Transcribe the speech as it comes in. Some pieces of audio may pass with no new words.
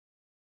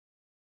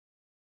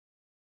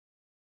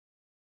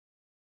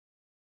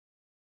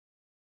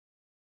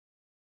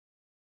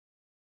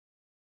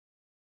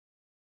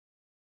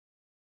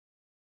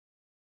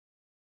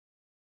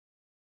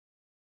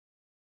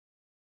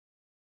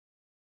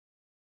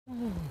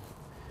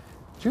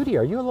Judy,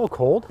 are you a little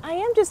cold? I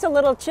am just a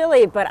little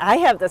chilly, but I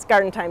have this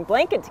garden time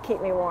blanket to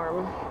keep me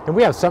warm. And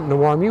we have something to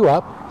warm you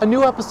up, a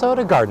new episode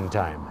of Garden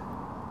Time.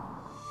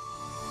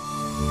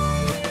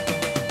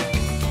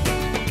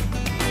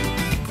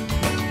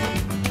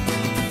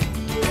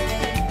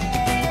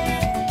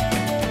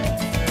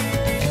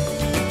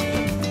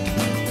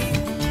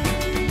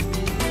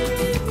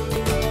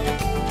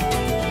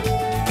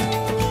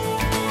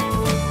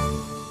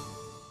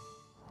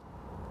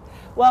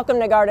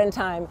 Welcome to Garden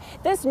Time.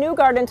 This new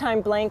Garden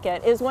Time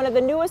blanket is one of the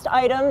newest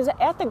items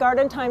at the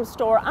Garden Time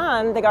store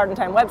on the Garden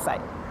Time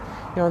website.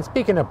 You know, and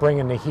speaking of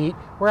bringing the heat,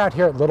 we're out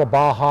here at Little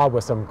Baja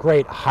with some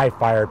great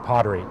high-fired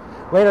pottery.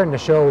 Later in the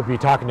show, we'll be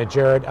talking to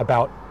Jared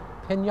about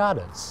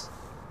pinatas.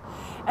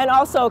 And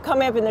also,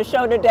 coming up in the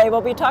show today,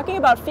 we'll be talking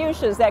about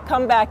fuchsias that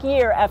come back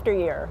year after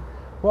year.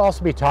 We'll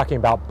also be talking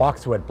about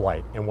boxwood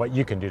blight and what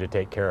you can do to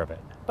take care of it.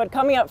 But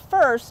coming up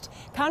first,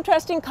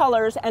 contrasting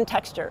colors and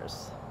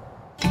textures.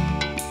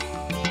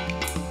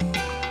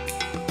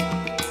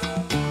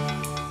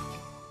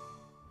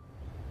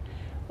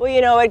 Well,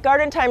 you know, at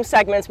Garden Time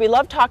segments, we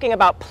love talking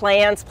about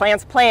plants,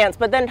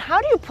 but then how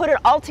do you put it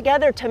all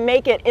together to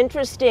make it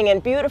interesting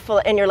and beautiful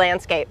in your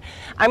landscape?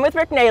 I'm with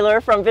Rick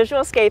Naylor from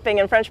Visualscaping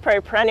and French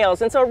Prairie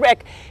Perennials. And so,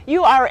 Rick,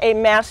 you are a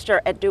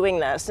master at doing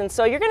this. And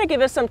so you're going to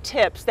give us some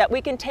tips that we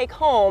can take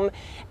home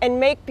and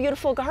make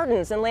beautiful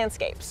gardens and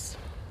landscapes.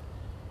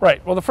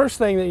 Right. Well, the first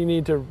thing that you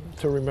need to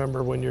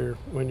remember when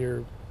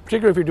you're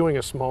particularly if you're doing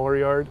a smaller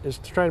yard, is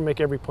to try to make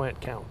every plant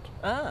count.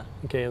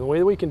 Okay, and the way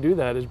that we can do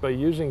that is by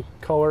using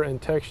color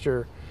and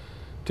texture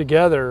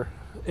together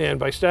and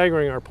by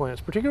staggering our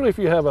plants, particularly if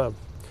you have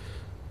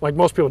like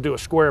most people do, a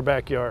square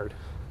backyard.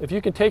 If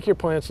you can take your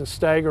plants and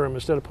stagger them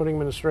instead of putting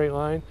them in a straight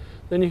line,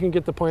 then you can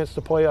get the plants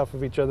to play off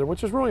of each other,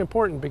 which is really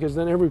important because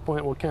then every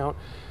plant will count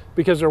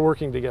because they're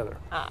working together.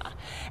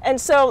 And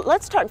so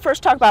let's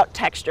first talk about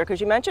texture, because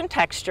you mentioned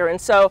texture, and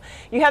so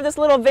you have this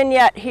little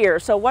vignette here.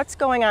 So what's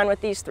going on with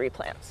these three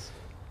plants?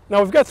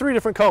 Now we've got three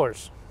different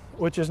colors,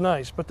 which is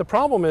nice, but the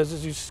problem is,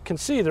 as you can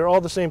see, they're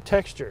all the same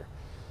texture.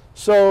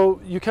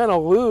 So you kind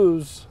of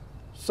lose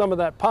some of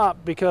that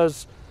pop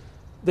because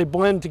they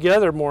blend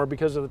together more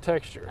because of the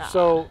texture.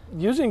 So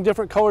using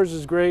different colors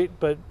is great,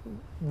 but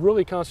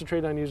really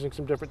concentrate on using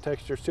some different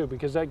textures too,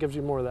 because that gives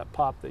you more of that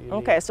pop that you need.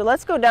 Okay, so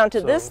let's go down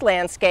to this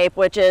landscape,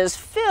 which is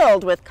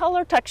filled with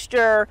color,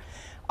 texture,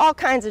 all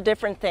kinds of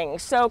different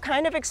things. So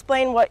kind of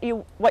explain what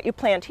you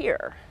plant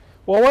here.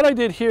 Well, what I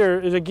did here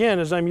is, again,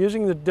 I'm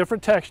using the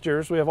different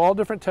textures. We have all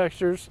different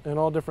textures and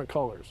all different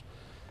colors.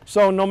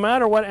 So no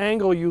matter what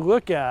angle you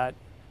look at,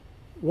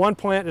 one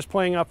plant is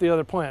playing off the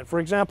other plant. For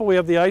example, we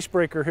have the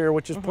icebreaker here,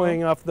 which is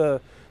playing off the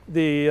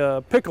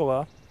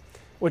piccola,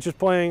 which is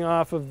playing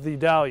off of the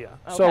dahlia.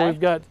 Okay. So we've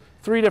got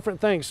three different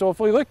things. So if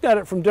we looked at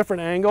it from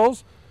different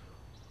angles,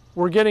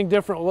 we're getting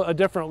a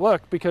different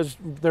look because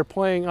they're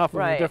playing off of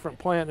a different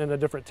plant and a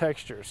different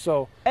texture.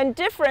 So and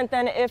different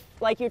than if,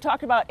 like you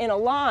talked about, in a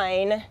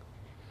line,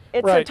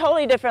 it's a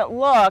totally different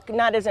look,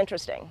 not as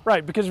interesting.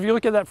 Right, because if you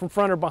look at that from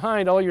front or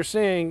behind, all you're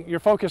seeing,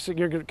 you're focusing,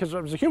 because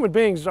as human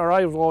beings, our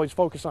eyes will always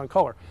focus on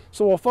color.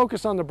 So we'll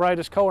focus on the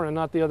brightest color and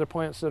not the other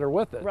plants that are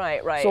with it.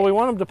 Right. So we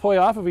want them to play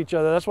off of each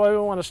other. That's why we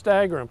want to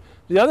stagger them.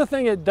 The other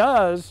thing it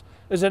does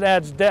is it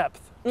adds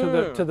depth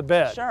to the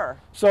bed. Sure.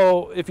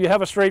 So if you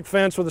have a straight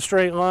fence with a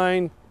straight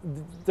line,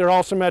 they're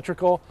all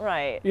symmetrical.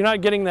 Right. You're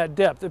not getting that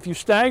depth. If you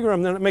stagger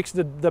them, then it makes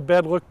the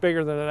bed look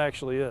bigger than it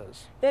actually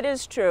is. That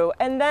is true.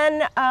 And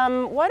then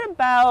what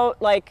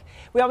about, like,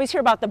 we always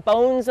hear about the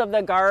bones of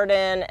the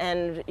garden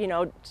and, you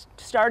know,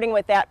 starting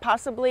with that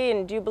possibly,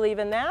 and do you believe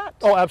in that?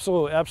 Oh,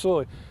 absolutely,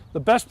 absolutely. The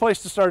best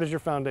place to start is your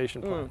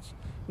foundation plants.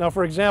 Now,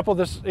 for example,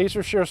 this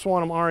Acer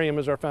Shiraswanum aureum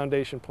is our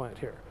foundation plant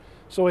here.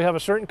 So we have a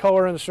certain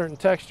color and a certain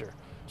texture.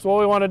 So what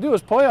we want to do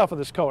is play off of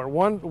this color.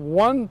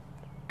 One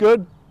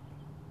good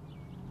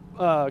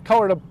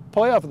color to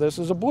play off of this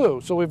is a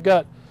blue. So we've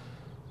got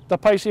the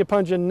Picea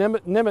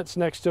nimitz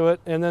next to it,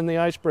 and then the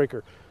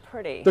icebreaker.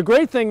 Pretty. The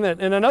great thing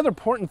and another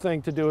important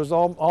thing to do is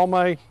all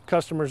my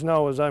customers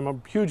know is I'm a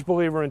huge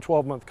believer in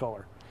 12-month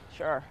color.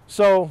 Sure.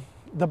 So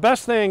the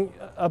best thing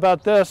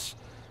about this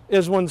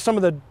is when some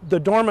of the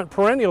dormant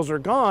perennials are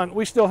gone,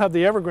 we still have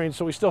the evergreens,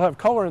 so we still have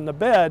color in the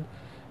bed.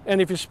 And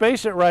if you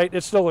space it right,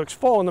 it still looks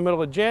full in the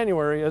middle of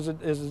January as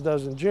it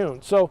does in June.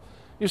 So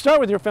you start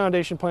with your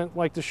foundation plant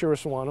like the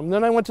Shiraswanum.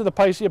 Then I went to the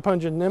Picea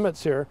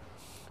nimitz here,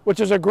 which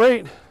is a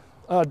great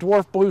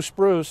dwarf blue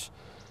spruce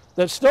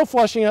that's still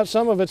flushing out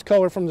some of its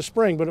color from the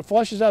spring, but it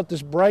flushes out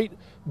this bright,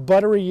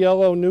 buttery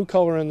yellow new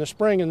color in the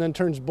spring and then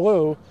turns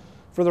blue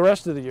for the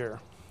rest of the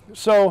year.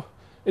 So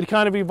it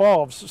kind of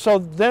evolves. So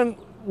then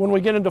when we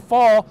get into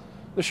fall,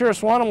 the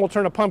Shiraswanum will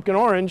turn a pumpkin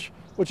orange,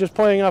 which is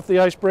playing off the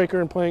icebreaker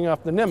and playing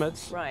off the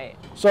nimitz. Right.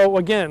 So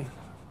again,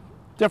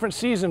 different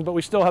season, but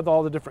we still have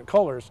all the different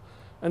colors,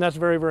 and that's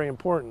very, very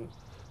important.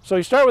 So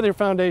you start with your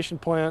foundation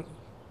plant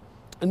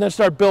and then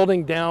start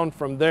building down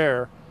from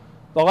there.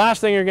 The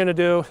last thing you're going to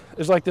do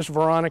is like this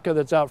Veronica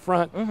that's out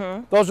front.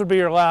 Those would be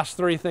your last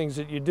three things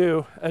that you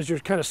do as you're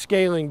kind of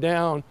scaling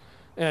down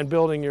and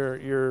building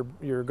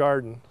your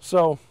garden.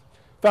 So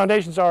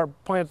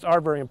plants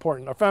are very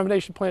important. Our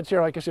foundation plants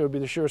here, like I said, would be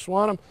the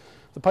Shiroswanum,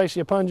 the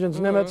Picea pungens,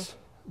 Nimitz,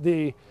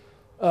 the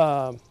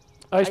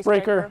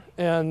icebreaker,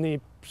 and the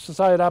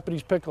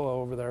Societopodes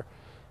piccolo over there.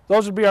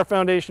 Those would be our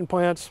foundation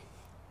plants.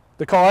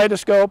 The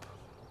kaleidoscope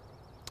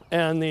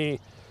and the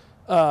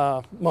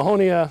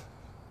Mahonia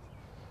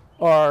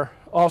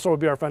also would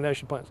be our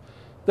foundation plants.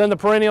 Then the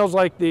perennials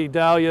like the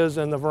dahlias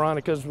and the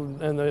veronicas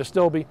and the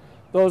astilbe,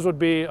 those would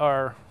be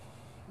our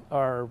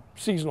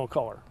seasonal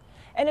color.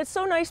 And it's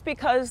so nice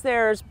because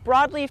there's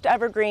broadleafed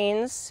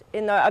evergreens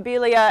in the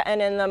abelia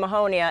and in the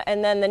mahonia,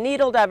 and then the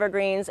needled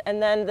evergreens,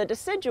 and then the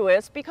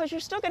deciduous, because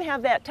you're still going to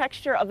have that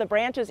texture of the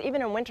branches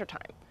even in wintertime.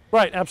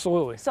 Right,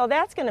 absolutely. So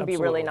that's going to be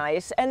really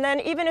nice. And then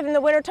even if in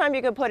the wintertime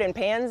you could put in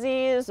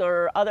pansies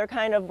or other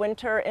kind of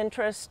winter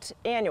interest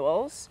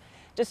annuals,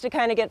 just to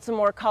kind of get some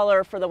more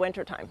color for the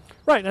wintertime.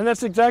 Right, and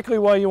that's exactly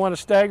why you want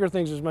to stagger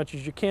things as much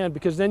as you can,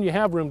 because then you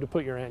have room to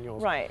put your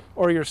annuals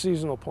or your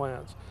seasonal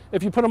plants.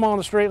 If you put them all in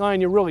a straight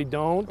line, you really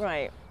don't.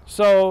 Right.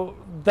 So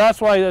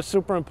that's why that's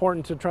super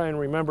important to try and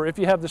remember if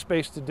you have the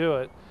space to do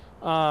it.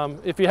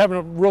 If you have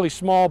a really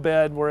small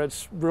bed where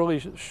it's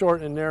really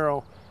short and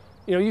narrow,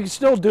 you can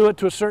still do it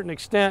to a certain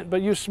extent,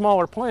 but use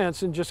smaller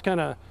plants and just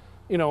kind of,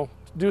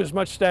 do as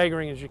much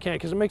staggering as you can,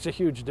 because it makes a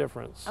huge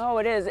difference. Oh,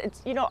 it is.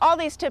 It's, all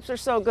these tips are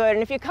so good.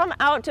 And if you come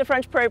out to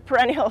French Prairie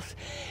Perennials,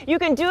 you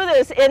can do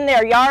this in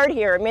their yard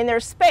here. I mean,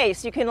 there's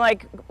space. You can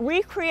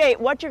recreate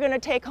what you're going to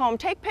take home,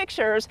 take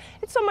pictures.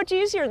 It's so much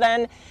easier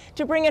then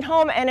to bring it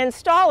home and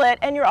install it,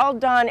 and you're all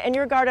done, and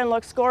your garden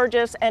looks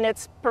gorgeous, and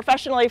it's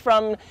professionally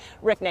from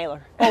Rick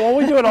Naylor. Oh, well,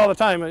 we do it all the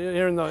time.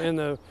 Here in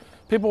the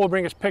people will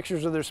bring us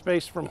pictures of their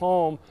space from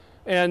home,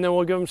 and then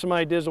we'll give them some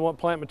ideas of what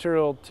plant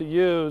material to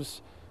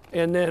use.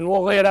 And then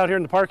we'll lay it out here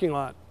in the parking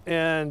lot,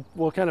 and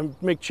we'll kind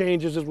of make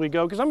changes as we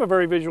go, because I'm a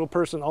very visual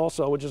person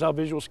also, which is how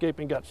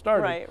visualscaping got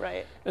started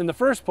in the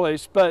first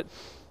place. But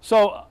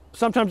so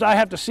sometimes I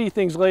have to see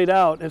things laid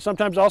out, and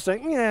sometimes I'll say,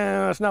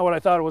 yeah, that's not what I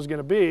thought it was going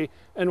to be,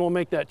 and we'll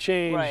make that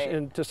change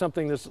into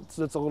something that's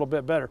a little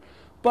bit better.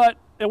 But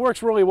it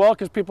works really well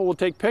because people will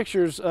take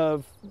pictures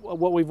of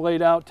what we've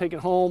laid out, take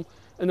it home,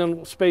 and then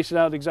we'll space it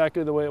out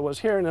exactly the way it was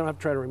here, and then I have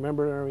to try to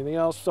remember it and everything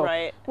else. So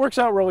it works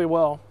out really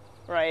well.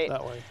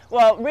 That way.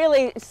 Well,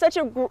 really, such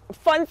a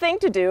fun thing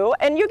to do,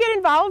 and you get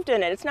involved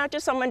in it. It's not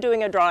just someone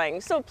doing a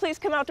drawing. So please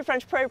come out to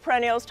French Prairie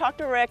Perennials, talk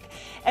to Rick,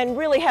 and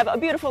really have a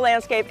beautiful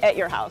landscape at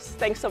your house.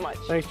 Thanks so much.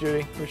 Thanks,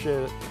 Judy.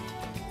 Appreciate it.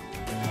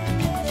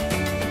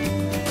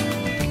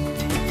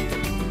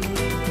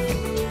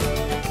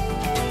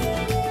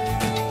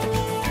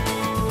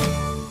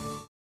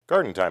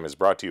 Garden Time is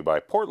brought to you by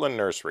Portland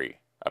Nursery,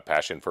 a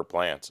passion for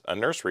plants, a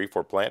nursery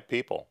for plant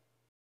people.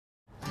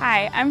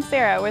 Hi, I'm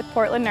Sarah with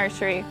Portland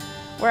Nursery,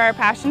 where our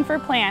passion for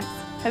plants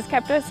has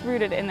kept us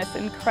rooted in this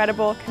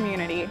incredible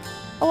community.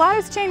 A lot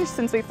has changed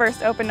since we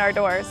first opened our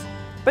doors,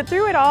 but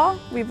through it all,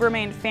 we've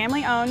remained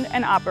family-owned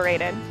and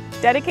operated,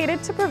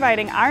 dedicated to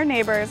providing our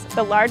neighbors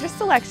the largest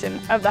selection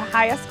of the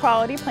highest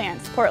quality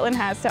plants Portland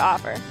has to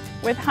offer.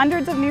 With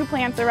hundreds of new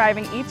plants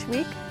arriving each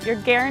week,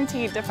 you're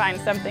guaranteed to find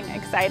something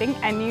exciting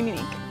and unique.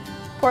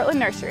 Portland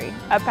Nursery,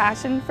 a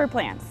passion for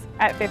plants,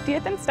 at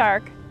 50th and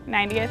Stark,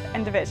 90th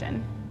and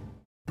Division.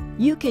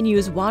 You can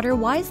use water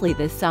wisely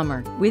this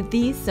summer with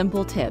these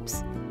simple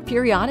tips.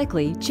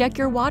 Periodically, check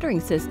your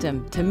watering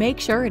system to make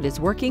sure it is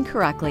working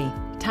correctly.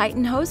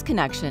 Tighten hose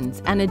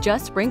connections and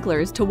adjust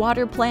sprinklers to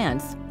water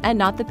plants and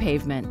not the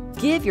pavement.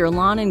 Give your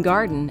lawn and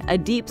garden a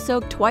deep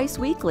soak twice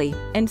weekly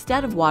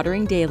instead of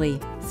watering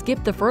daily.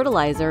 Skip the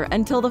fertilizer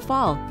until the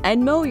fall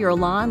and mow your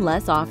lawn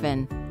less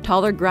often.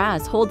 Taller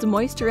grass holds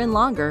moisture in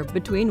longer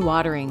between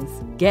waterings.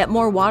 Get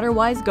more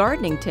water-wise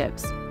gardening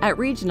tips at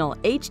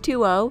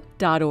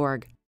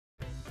regionalh2o.org.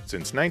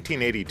 Since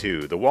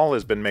 1982, the Wall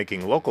has been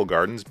making local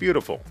gardens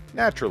beautiful,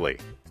 naturally.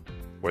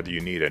 Whether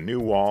you need a new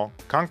wall,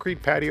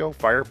 concrete patio,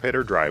 fire pit,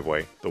 or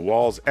driveway, the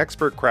Wall's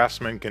expert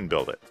craftsmen can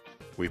build it.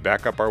 We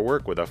back up our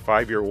work with a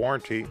 5-year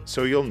warranty,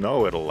 so you'll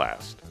know it'll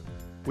last.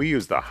 We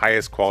use the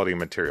highest quality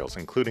materials,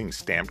 including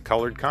stamped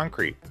colored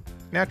concrete,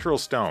 natural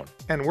stone,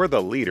 and we're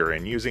the leader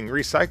in using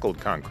recycled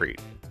concrete.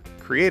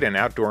 Create an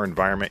outdoor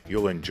environment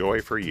you'll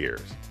enjoy for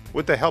years,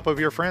 with the help of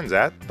your friends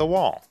at The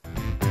Wall.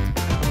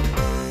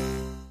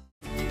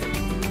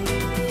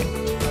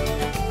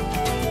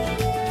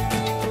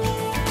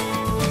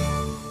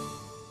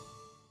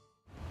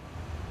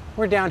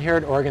 We're down here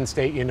at Oregon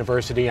State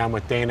University. I'm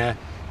with Dana.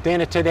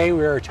 Dana, today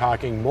we are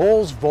talking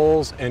moles,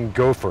 voles, and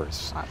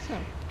gophers.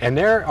 Awesome. And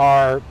there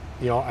are,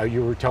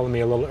 you were telling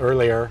me a little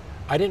earlier,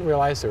 I didn't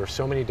realize there were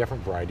so many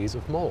different varieties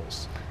of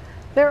moles.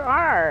 There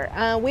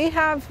are. We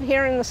have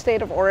here in the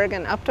state of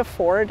Oregon up to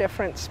 4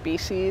 different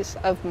species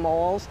of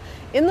moles.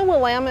 In the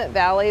Willamette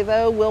Valley,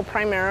 though, we'll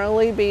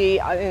primarily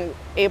be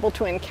able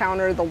to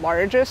encounter the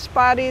largest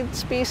bodied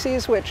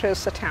species, which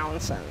is the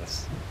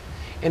Townsends.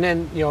 And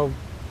then,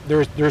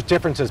 there's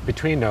differences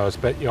between those,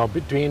 but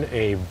between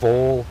a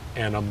vole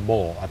and a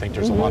mole, I think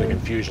there's a lot of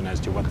confusion as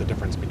to what the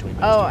difference between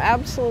those Oh, two.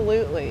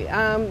 absolutely.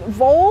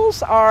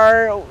 Voles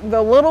are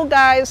the little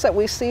guys that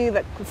we see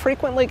that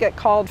frequently get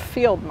called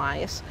field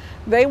mice.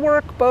 They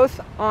work both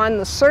on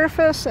the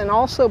surface and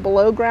also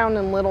below ground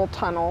in little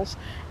tunnels,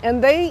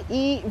 and they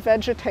eat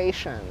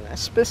vegetation,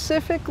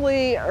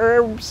 specifically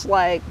herbs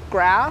like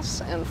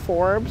grass and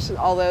forbs,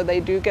 although they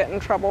do get in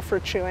trouble for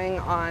chewing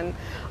on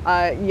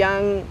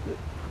young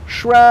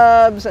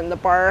shrubs and the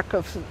bark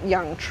of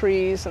young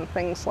trees and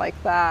things like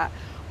that.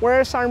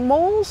 Whereas our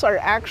moles are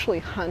actually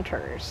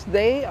hunters.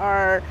 They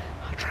are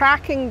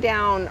tracking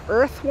down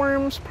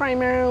earthworms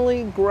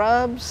primarily,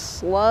 grubs,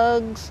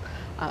 slugs,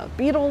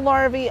 beetle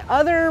larvae,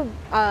 other,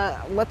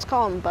 let's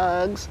call them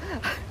bugs,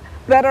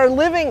 that are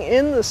living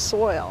in the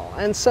soil.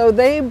 And so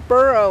they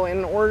burrow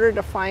in order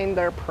to find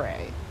their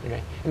prey.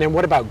 Okay. And then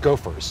what about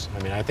gophers?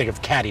 I mean, I think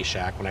of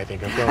Caddyshack when I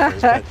think of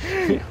gophers. But,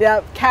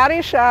 Yeah,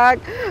 Caddyshack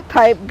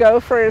type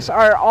gophers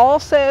are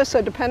also, so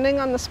depending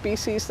on the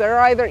species, they're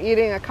either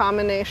eating a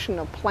combination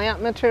of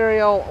plant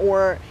material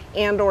or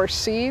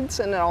seeds,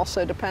 and it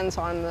also depends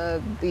on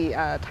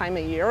the time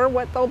of year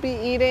what they'll be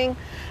eating.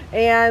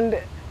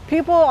 And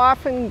people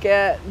often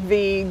get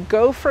the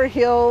gopher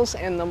hills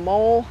and the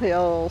mole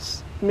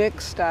hills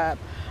mixed up.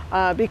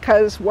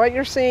 Because what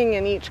you're seeing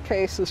in each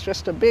case is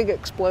just a big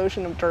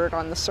explosion of dirt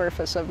on the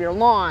surface of your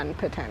lawn,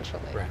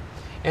 potentially. right.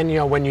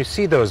 And when you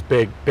see those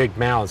big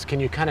mouths,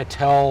 can you kind of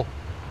tell,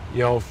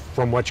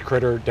 from which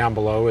critter down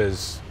below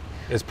is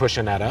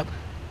pushing that up?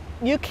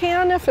 You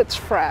can if it's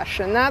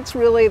fresh, and that's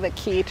really the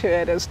key to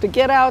it, is to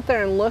get out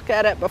there and look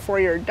at it before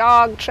your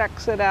dog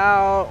checks it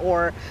out,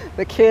 or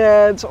the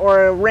kids,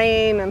 or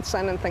rain and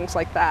sun and things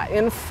like that.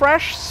 In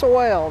fresh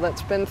soil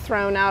that's been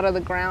thrown out of the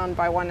ground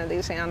by one of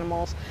these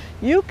animals,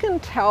 you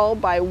can tell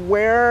by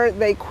where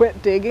they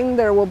quit digging,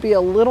 there will be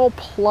a little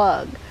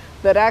plug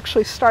that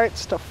actually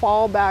starts to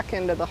fall back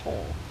into the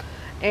hole.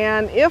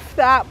 And if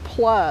that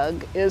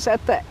plug is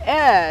at the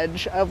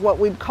edge of what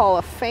we'd call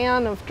a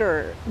fan of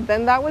dirt,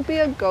 then that would be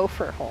a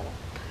gopher hole.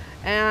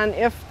 And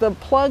if the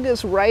plug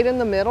is right in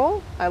the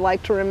middle, I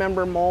like to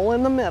remember mole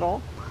in the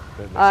middle.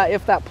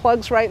 If that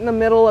plug's right in the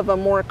middle of a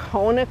more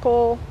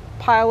conical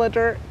pile of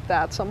dirt,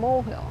 that's a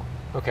molehill.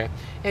 Okay.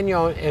 And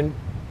and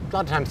a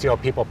lot of times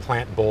people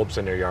plant bulbs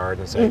in their yard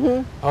and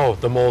say, oh,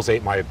 the moles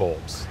ate my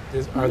bulbs.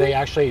 Are they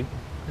actually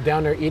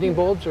down there eating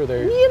bulbs, or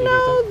they're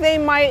they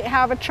might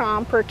have a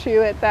chomp or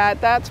two at that.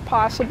 That's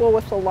possible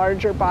with the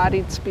larger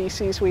bodied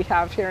species we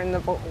have here in the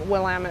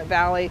Willamette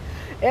Valley.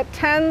 It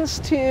tends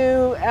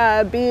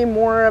to be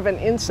more of an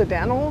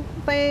incidental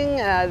thing.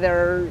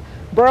 They're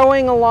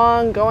burrowing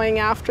along, going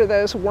after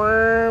those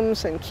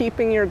worms and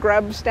keeping your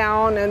grubs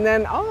down, and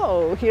then,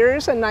 oh,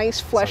 here's a nice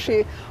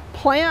fleshy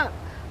plant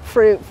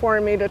fruit for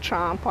me to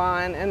chomp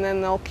on, and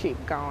then they'll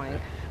keep going.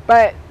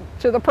 But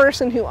to the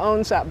person who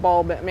owns that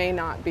bulb, it may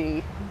not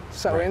be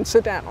so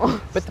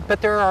incidental.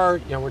 But there are,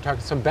 we're talking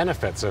some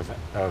benefits of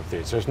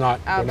these. They're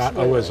not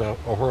always a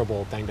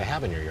horrible thing to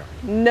have in your yard.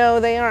 No,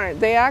 they aren't.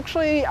 They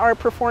actually are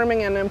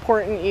performing an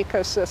important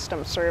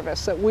ecosystem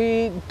service that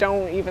we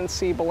don't even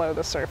see below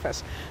the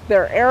surface.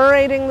 They're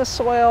aerating the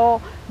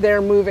soil,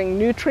 they're moving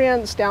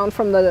nutrients down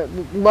from the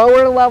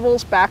lower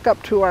levels back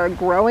up to our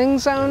growing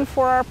zone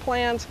for our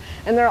plants,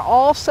 and they're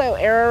also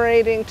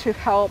aerating to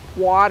help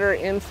water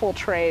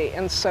infiltrate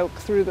and soak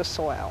through the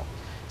soil.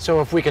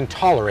 So if we can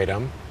tolerate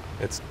them,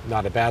 it's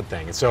not a bad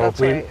thing. So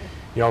That's if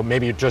we,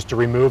 maybe just to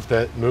move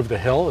the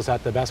hill, is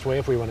that the best way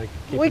if we want to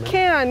keep We them in?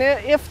 can.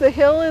 If the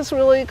hill is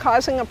really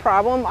causing a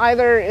problem,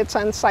 either it's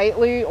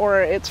unsightly or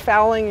it's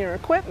fouling your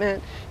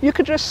equipment, you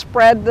could just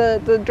spread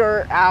the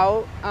dirt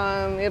out.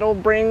 It'll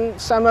bring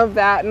some of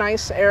that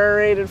nice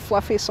aerated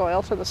fluffy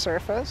soil to the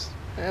surface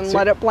and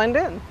let it blend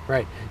in.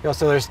 Right.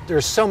 So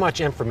there's so much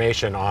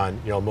information on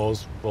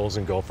moles, voles,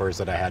 and gophers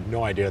that I had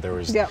no idea there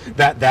was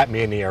that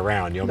many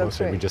around.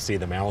 Mostly we just see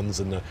the mountains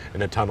and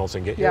the tunnels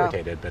and get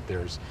irritated, but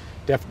there's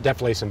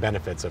definitely some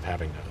benefits of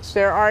having those.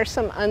 There are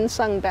some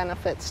unsung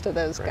benefits to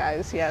those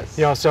guys, yes.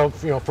 So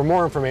for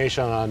more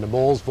information on the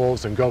moles,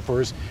 voles, and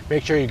gophers,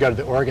 make sure you go to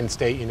the Oregon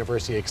State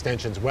University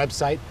Extension's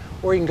website,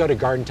 or you can go to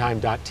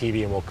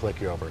gardentime.tv and we'll click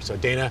you over. So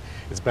Dana,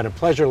 it's been a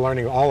pleasure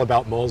learning all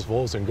about moles,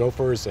 voles, and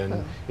gophers,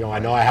 and I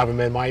know I have them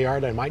in my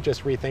yard. I might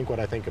just rethink what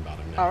I think about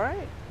them now. All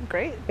right,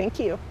 great, thank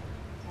you.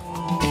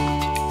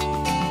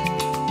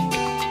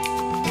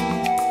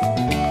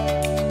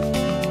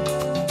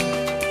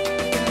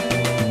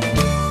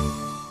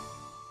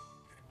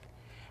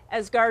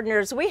 As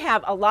gardeners, we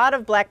have a lot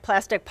of black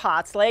plastic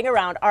pots laying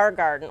around our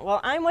garden. Well,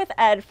 I'm with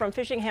Ed from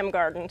Fishingham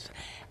Gardens.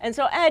 And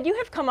so Ed, you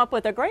have come up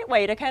with a great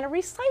way to kind of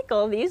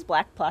recycle these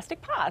black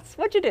plastic pots.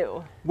 What'd you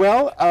do?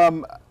 Well,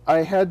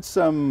 I had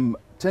some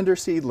tender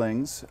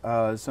seedlings,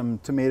 some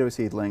tomato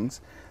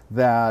seedlings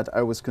that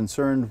I was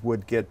concerned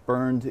would get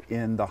burned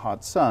in the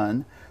hot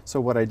sun.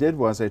 So what I did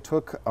was I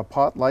took a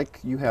pot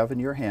like you have in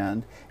your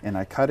hand and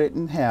I cut it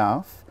in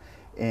half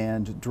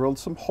and drilled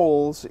some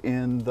holes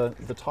in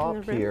the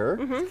top here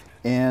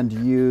and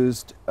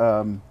used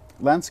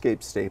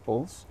landscape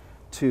staples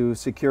to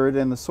secure it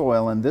in the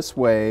soil, and this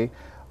way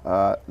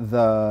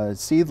the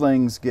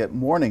seedlings get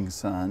morning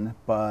sun,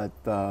 but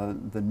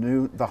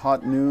the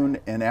hot noon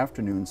and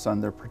afternoon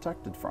sun they're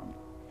protected from.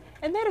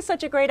 And that is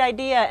such a great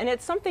idea, and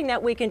it's something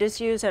that we can just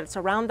use that's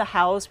around the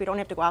house. We don't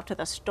have to go out to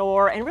the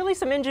store, and really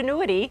some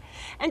ingenuity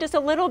and just a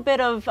little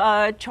bit of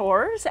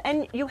chores,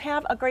 and you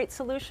have a great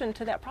solution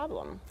to that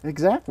problem.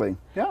 Exactly,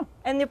 yeah.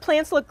 And the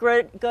plants look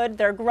good,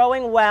 they're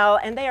growing well,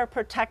 and they are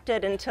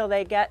protected until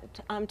they get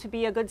to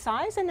be a good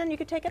size, and then you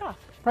can take it off.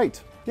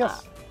 Right,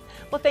 yes.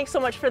 Well, thanks so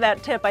much for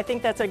that tip. I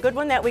think that's a good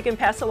one that we can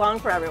pass along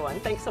for everyone.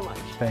 Thanks so much.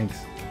 Thanks.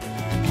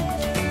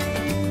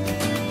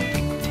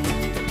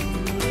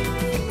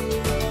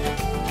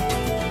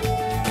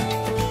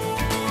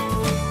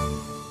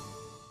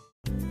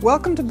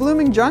 Welcome to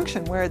Blooming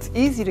Junction, where it's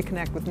easy to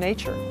connect with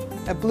nature.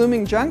 At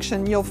Blooming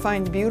Junction, you'll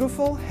find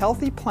beautiful,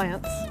 healthy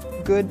plants,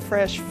 good,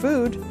 fresh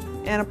food,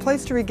 and a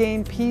place to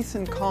regain peace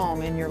and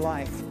calm in your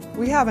life.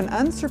 We have an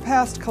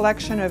unsurpassed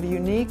collection of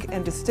unique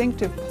and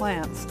distinctive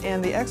plants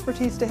and the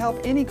expertise to help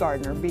any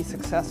gardener be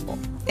successful.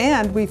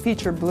 And we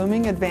feature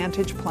Blooming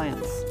Advantage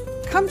plants.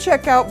 Come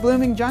check out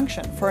Blooming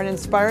Junction for an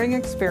inspiring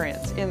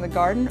experience in the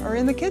garden or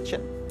in the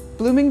kitchen.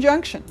 Blooming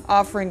Junction,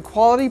 offering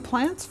quality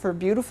plants for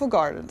beautiful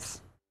gardens.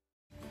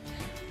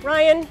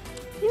 Ryan,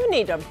 you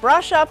need to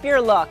brush up your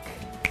look.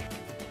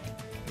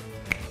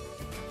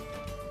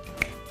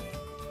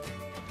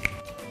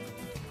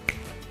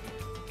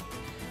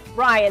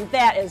 Ryan,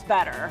 that is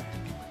better.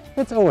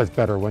 It's always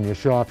better when you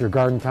show off your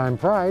Garden Time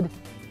pride.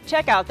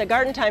 Check out the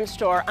Garden Time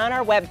store on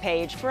our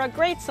webpage for a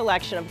great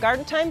selection of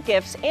Garden Time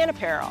gifts and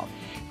apparel.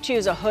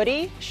 Choose a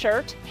hoodie,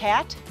 shirt,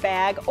 hat,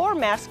 bag, or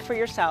mask for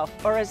yourself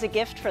or as a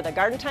gift for the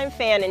Garden Time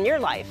fan in your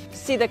life.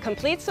 See the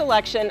complete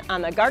selection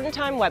on the Garden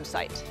Time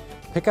website.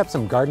 Pick up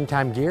some Garden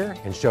Time gear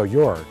and show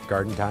your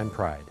Garden Time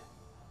pride.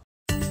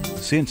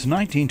 Since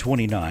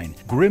 1929,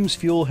 Grimm's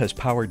Fuel has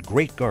powered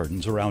great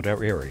gardens around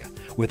our area.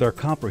 With our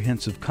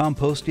comprehensive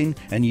composting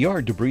and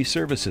yard debris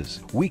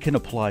services, we can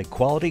apply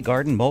quality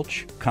garden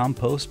mulch,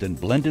 compost, and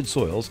blended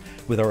soils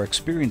with our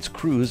experienced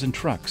crews and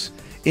trucks,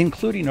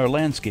 including our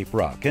landscape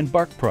rock and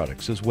bark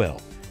products as well.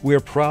 We are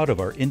proud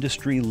of our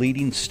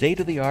industry-leading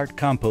state-of-the-art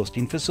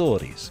composting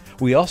facilities.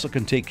 We also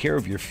can take care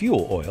of your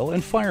fuel oil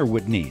and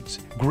firewood needs.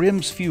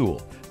 Grimm's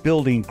Fuel,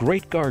 building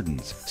great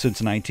gardens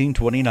since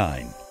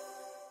 1929.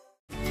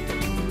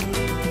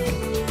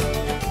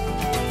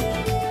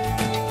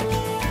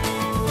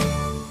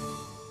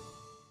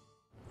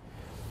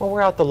 Well,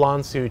 we're out the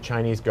Lan Su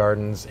Chinese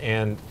Gardens,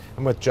 and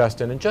I'm with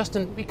Justin. And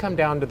Justin, we come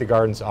down to the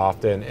gardens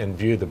often and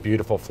view the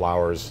beautiful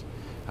flowers,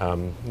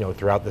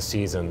 throughout the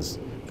seasons.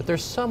 But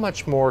there's so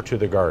much more to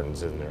the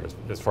gardens, isn't there,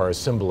 as far as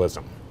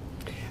symbolism?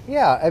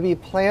 Yeah, I mean,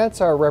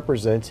 plants are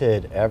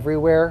represented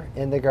everywhere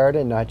in the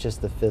garden, not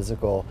just the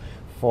physical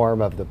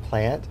form of the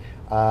plant.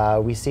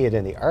 We see it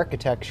in the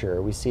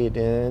architecture, we see it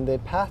in the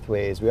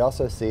pathways, we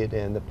also see it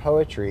in the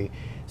poetry.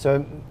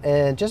 So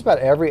in just about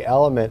every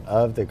element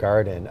of the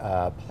garden,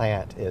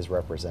 plant is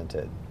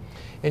represented.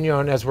 And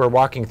and as we're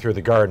walking through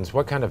the gardens,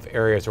 what kind of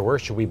areas or where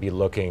should we be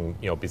looking,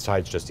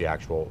 besides just the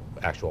actual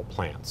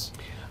plants?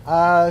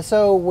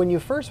 So when you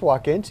first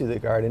walk into the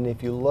garden,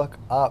 if you look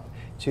up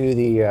to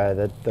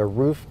the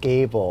roof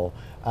gable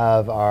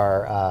of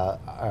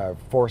our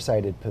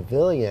four-sided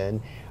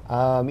pavilion,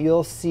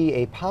 you'll see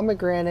a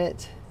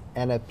pomegranate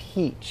and a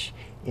peach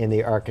in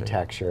the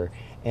architecture.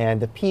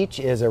 And the peach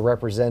is a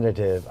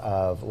representative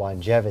of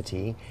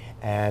longevity.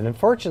 And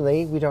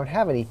unfortunately, we don't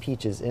have any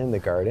peaches in the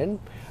garden.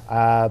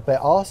 But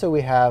also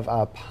we have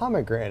a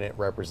pomegranate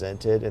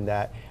represented, and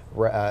that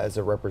as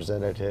a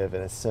representative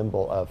and a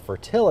symbol of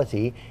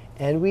fertility.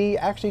 And we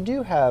actually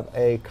do have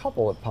a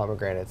couple of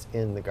pomegranates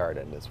in the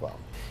garden as well.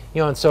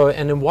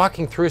 And in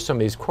walking through some of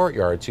these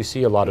courtyards, you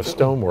see a lot of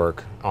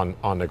stonework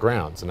on the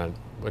grounds. And then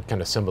what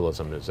kind of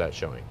symbolism is that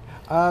showing?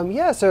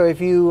 Yeah, so if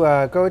you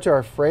go to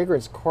our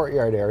fragrance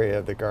courtyard area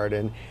of the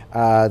garden,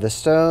 the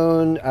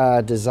stone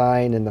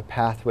design in the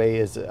pathway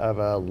is of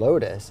a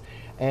lotus.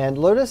 And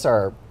lotus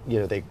are,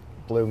 they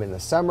bloom in the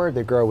summer,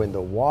 they grow in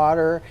the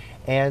water,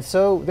 and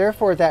so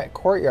therefore that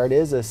courtyard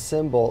is a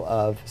symbol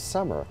of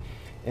summer.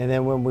 And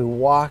then when we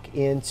walk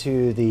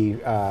into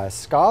the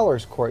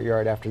scholars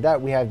courtyard after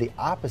that, we have the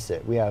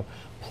opposite. We have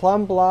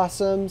plum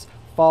blossoms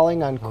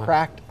falling on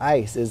cracked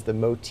ice is the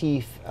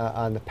motif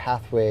on the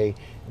pathway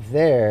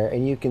there.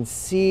 And you can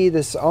see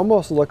this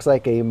almost looks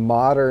like a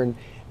modern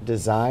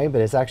design,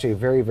 but it's actually a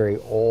very, very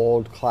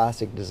old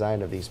classic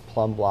design of these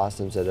plum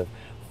blossoms that have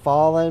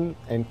fallen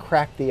and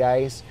cracked the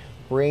ice,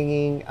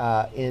 bringing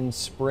in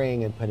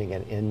spring and putting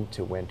an end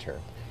to winter.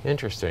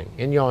 Interesting.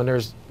 And and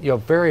there's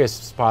various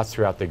spots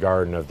throughout the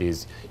garden of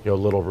these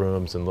little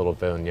rooms and little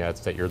vignettes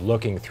that you're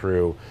looking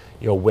through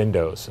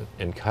windows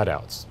and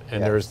cutouts,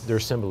 and Yes.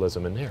 there's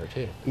symbolism in there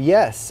too.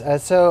 Yes,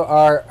 so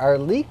our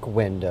leek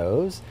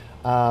windows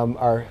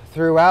are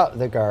throughout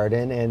the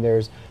garden, and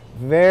there's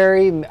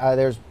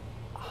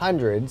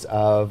hundreds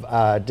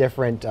of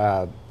different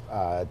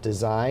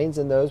designs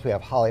in those. We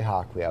have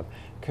hollyhock, we have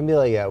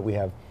camellia, we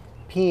have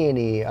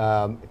peony,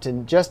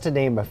 just to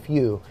name a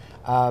few.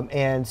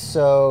 And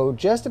so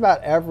just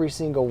about every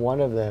single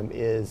one of them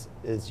is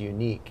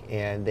unique,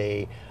 and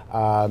they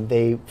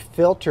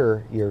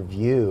filter your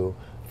view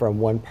from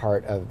one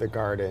part of the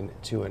garden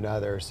to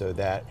another, so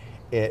that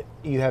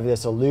you have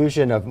this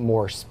illusion of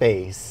more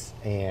space,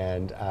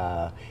 and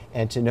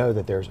to know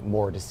that there's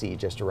more to see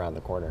just around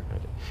the corner.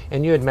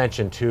 And you had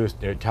mentioned too,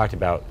 you talked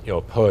about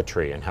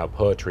poetry, and how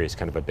poetry is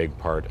kind of a big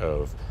part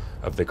of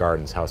the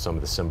gardens, how some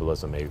of the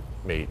symbolism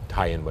may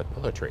tie in with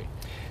poetry.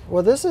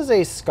 Well, this is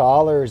a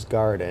scholar's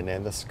garden,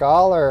 and the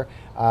scholar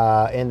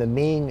in the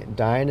Ming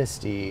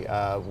Dynasty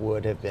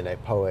would have been a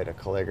poet, a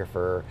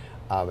calligrapher,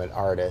 an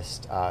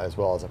artist, as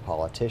well as a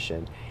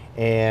politician.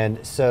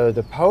 And so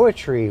the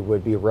poetry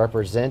would be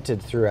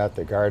represented throughout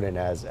the garden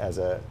as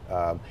an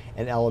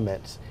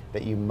element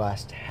that you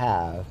must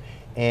have.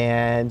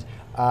 And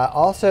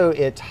also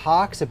it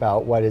talks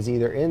about what is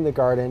either in the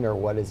garden or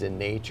what is in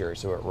nature.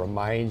 So it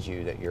reminds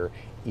you that you're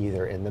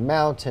either in the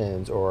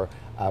mountains, or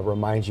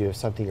reminds you of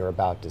something you're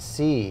about to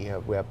see.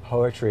 We have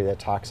poetry that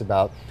talks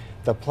about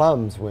the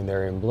plums when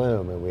they're in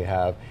bloom, and we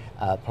have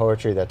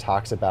poetry that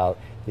talks about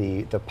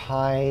the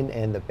pine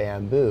and the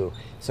bamboo.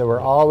 So we're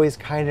always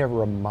kind of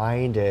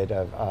reminded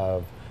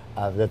of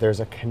that there's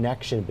a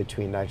connection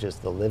between not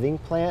just the living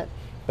plant,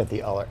 but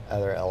the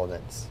other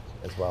elements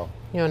as well.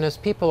 And as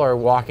people are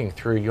walking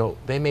through,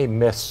 they may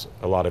miss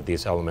a lot of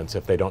these elements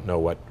if they don't know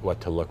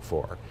what to look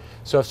for.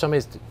 So if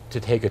somebody's to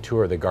take a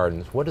tour of the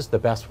gardens, what is the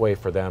best way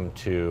for them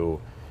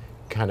to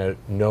kind of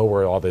know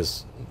where all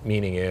this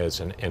meaning is,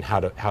 and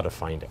how to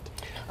find it?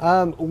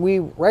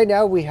 Right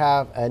now we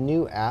have a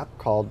new app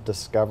called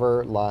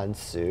Discover Lan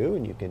Su,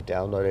 and you can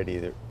download it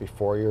either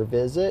before your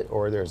visit,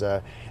 or there's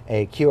a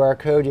QR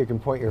code you can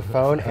point your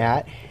phone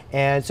at.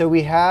 And so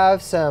we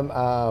have some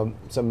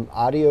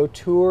audio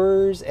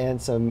tours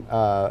and some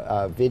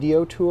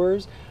video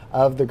tours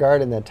of the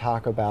garden that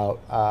talk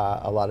about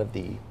a lot of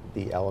the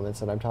elements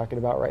that I'm talking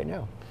about right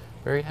now.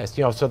 Very nice.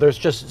 So there's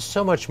just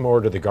so much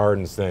more to the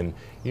gardens than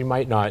you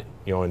might not,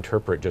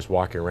 interpret just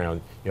walking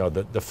around.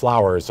 The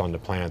flowers on the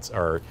plants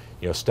are,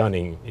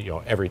 stunning.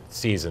 Every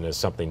season is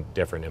something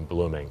different and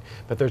blooming.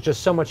 But there's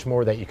just so much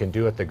more that you can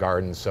do at the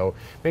gardens. So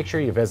make sure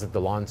you visit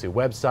the Lan Su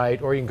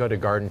website, or you can go to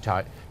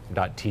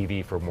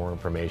garden.tv for more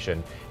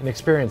information and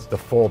experience the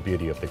full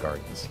beauty of the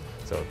gardens.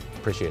 So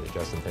appreciate it,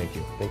 Justin. Thank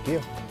you. Thank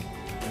you.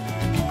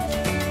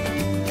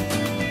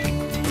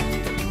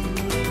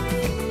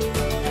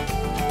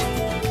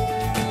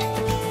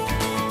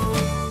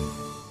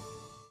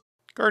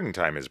 Garden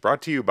Time is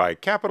brought to you by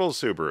Capital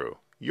Subaru,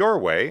 your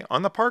way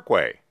on the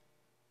Parkway.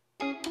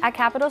 At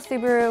Capital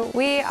Subaru,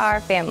 we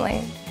are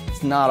family.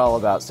 It's not all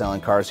about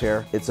selling cars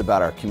here. It's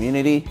about our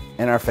community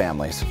and our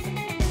families.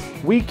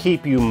 We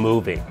keep you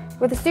moving.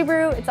 With a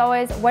Subaru, it's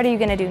always, what are you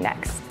going to do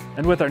next?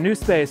 And with our new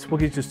space, we'll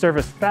get you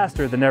service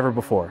faster than ever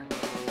before.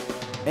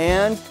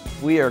 And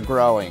we are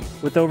growing.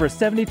 With over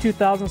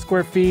 72,000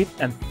 square feet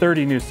and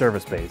 30 new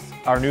service bays.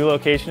 Our new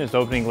location is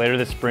opening later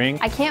this spring.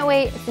 I can't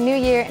wait. It's a new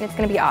year and it's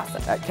going to be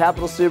awesome. At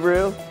Capital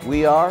Subaru,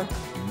 we are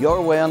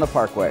your way on the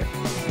Parkway.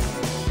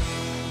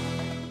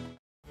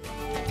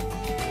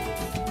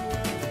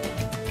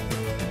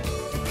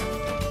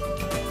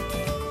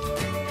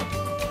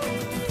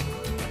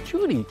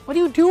 Judy, what are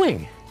you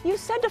doing? You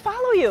said to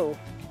follow you.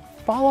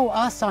 Follow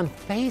us on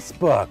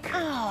Facebook.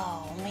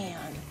 Oh, man.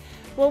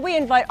 Well, we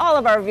invite all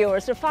of our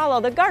viewers to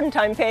follow the Garden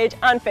Time page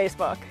on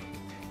Facebook.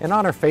 And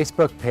on our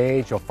Facebook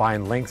page, you'll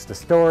find links to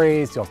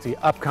stories, you'll see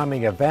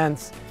upcoming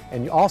events,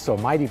 and you also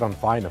might even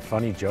find a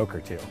funny joke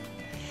or two.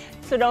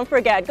 So don't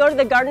forget, go to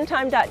the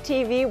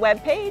gardentime.tv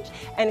webpage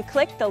and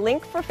click the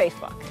link for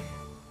Facebook.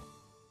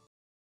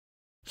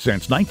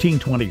 Since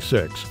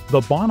 1926,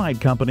 the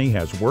Bonide Company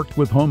has worked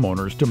with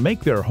homeowners to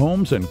make their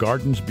homes and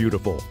gardens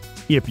beautiful.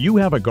 If you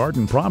have a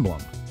garden problem,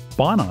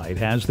 Bonide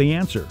has the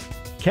answer.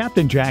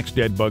 Captain Jack's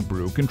Dead Bug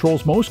Brew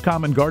controls most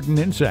common garden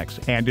insects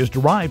and is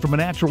derived from a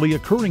naturally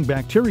occurring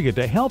bacteria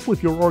to help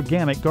with your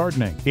organic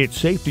gardening. It's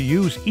safe to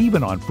use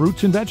even on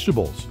fruits and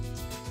vegetables.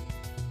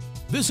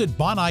 Visit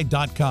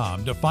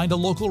Bonide.com to find a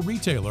local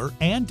retailer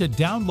and to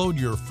download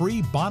your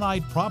free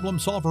Bonide Problem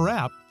Solver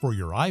app for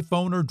your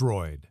iPhone or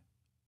Droid.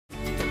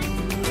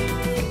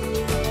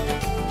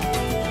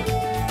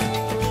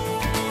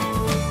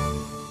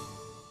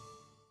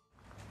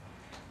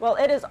 Well,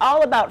 it is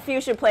all about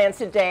fuchsia plants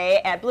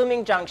today at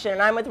Blooming Junction,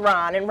 and I'm with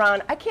Ron. And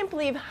Ron, I can't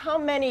believe how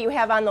many you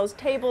have on those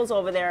tables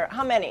over there.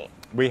 How many?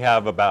 We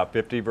have about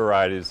 50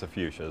 varieties of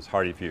fuchsias,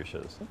 hardy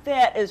fuchsias.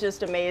 That is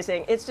just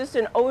amazing. It's just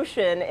an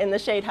ocean in the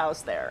shade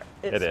house there.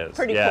 It is.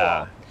 Pretty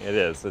yeah, cool. It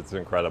is. It's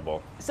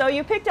incredible. So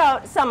you picked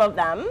out some of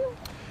them.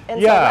 And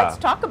yeah. So let's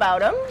talk about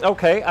them.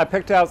 Okay, I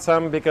picked out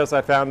some because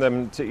I found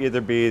them to either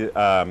be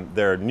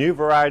their new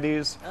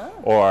varieties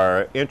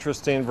or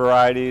interesting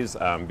varieties,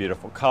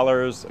 beautiful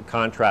colors,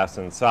 contrast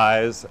in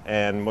size,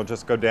 and we'll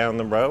just go down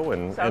the row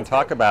and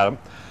talk about them.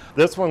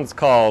 This one's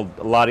called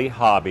Lottie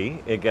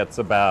Hobby. It gets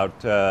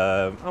about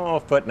a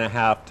 1.5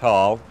 foot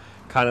tall,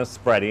 kind of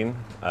spreading,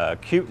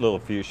 cute little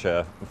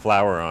fuchsia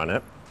flower on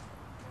it.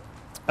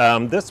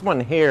 This one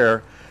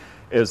here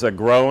is a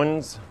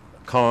Groen's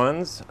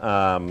cons.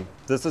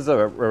 This is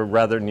a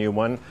rather new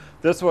one.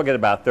 This will get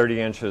about 30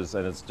 inches,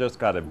 and it's just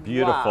got a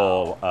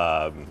beautiful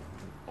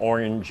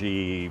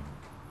orangey,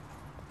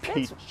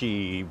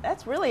 peachy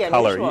that's really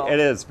color. unusual. It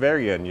is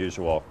very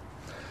unusual.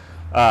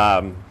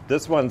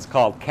 This one's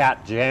called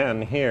Cat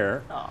Jan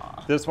here.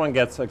 Aww. This one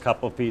gets a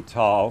couple feet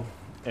tall,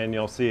 and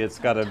you'll see it's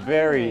got a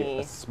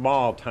very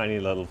small, tiny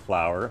little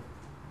flower.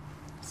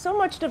 So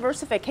much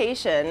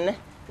diversification,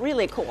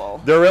 really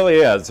cool. There really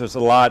is. There's a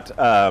lot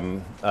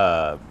of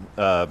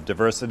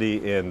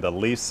diversity in the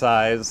leaf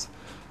size.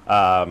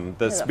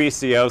 The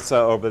speciosa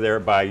over there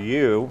by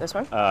you. This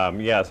one?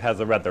 Yes, has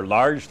a rather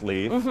large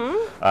leaf.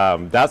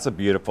 Mm-hmm. That's a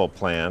beautiful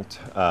plant.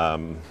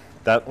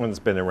 That one's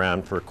been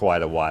around for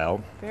quite a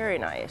while. Very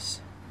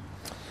nice.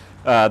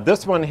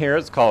 This one here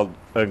is called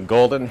a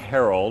Golden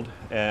Herald,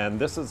 and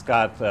this has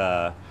got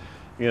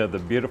you know, the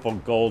beautiful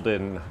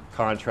golden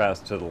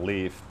contrast to the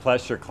leaf,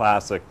 plus your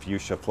classic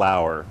fuchsia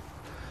flower.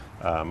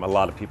 A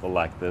lot of people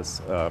like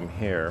this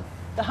here.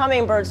 The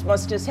hummingbirds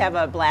must just have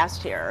a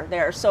blast here.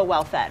 They're so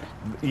well fed.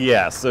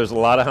 Yes, there's a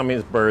lot of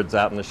hummingbirds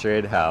out in the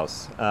shade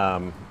house.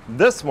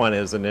 This one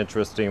is an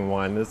interesting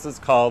one. This is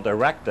called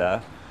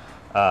Erecta.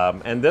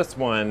 And this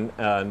one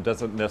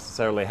doesn't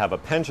necessarily have a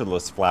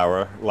pendulous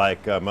flower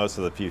like most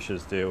of the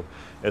fuchsias do.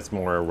 It's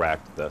more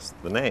erect, that's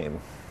the name.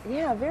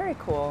 Yeah, very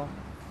cool.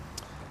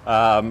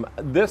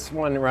 This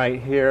one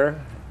right here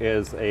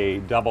is a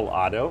double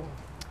auto.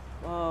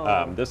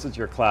 Whoa. This is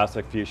your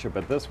classic fuchsia,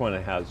 but this one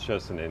has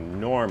just an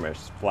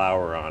enormous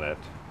flower on it.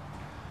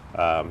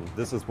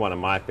 This is one of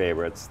my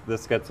favorites.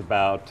 This gets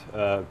about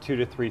 2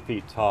 to 3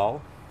 feet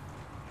tall.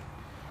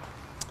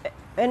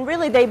 And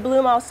really, they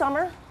bloom all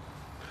summer?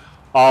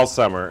 All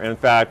summer. In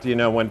fact, you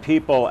know, when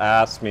people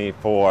ask me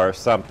for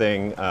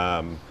something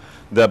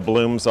that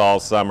blooms all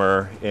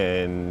summer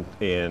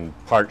in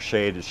part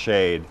shade to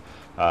shade,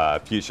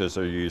 fuchsias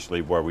are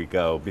usually where we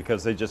go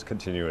because they just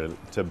continue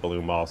to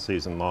bloom all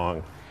season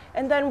long.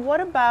 And then what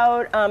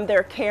about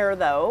their care,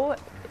 though?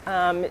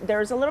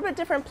 There's a little bit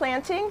different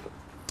planting.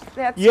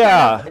 That's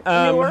kind of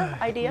a newer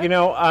idea. You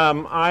know,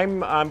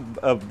 I'm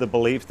of the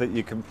belief that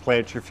you can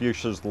plant your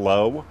fuchsias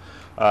low.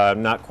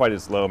 Not quite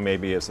as low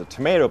maybe as a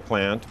tomato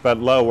plant, but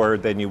lower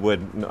than you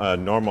would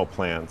normal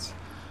plants.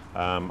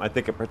 I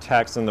think it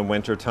protects in the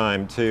winter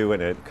time too,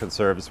 and it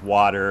conserves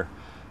water.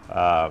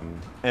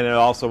 And it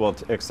also will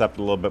accept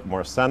a little bit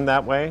more sun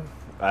that way,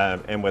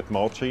 and with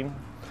mulching.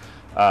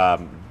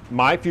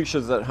 My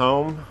fuchsias at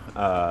home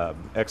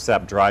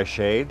accept dry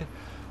shade.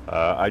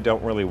 I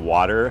don't really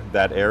water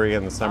that area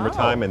in the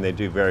summertime, and they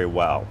do very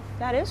well.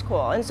 That is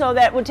cool. And so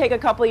that would take a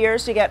couple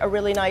years to get a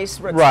really nice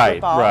root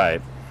ball.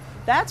 Right.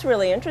 That's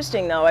really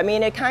interesting, though. I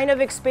mean, it kind of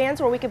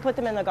expands where we can put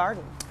them in the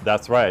garden.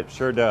 That's right,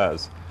 sure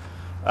does.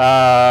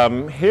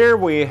 Here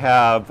we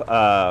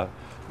have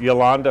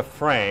Yolanda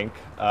Frank.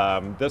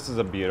 This is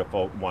a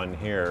beautiful one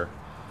here.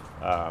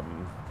 I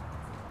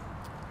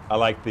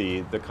like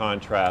the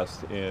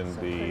contrast in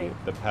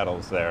the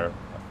petals there.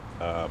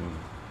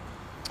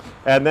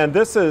 And then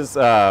this is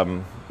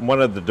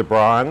one of the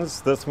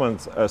DeBrons. This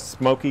one's a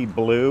smoky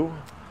blue.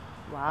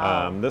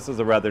 Wow. This is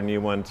a rather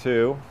new one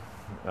too.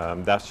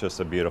 That's just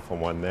a beautiful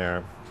one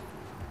there.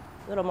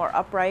 A little more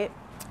upright.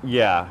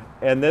 Yeah,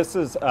 and this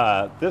is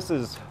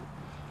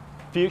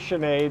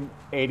Fuchsianade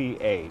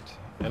 88.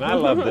 And I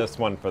love this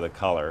one for the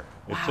color.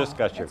 It's just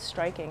got a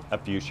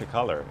fuchsia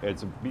color.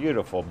 It's a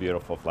beautiful,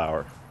 beautiful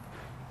flower.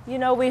 You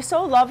know, we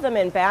so love them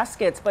in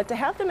baskets, but to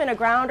have them in a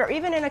ground or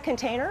even in a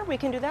container, we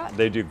can do that.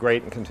 They do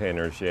great in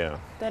containers, yeah.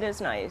 That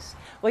is nice.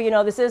 Well, you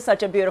know, this is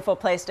such a beautiful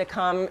place to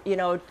come, you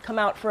know, come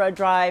out for a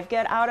drive,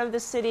 get out of the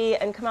city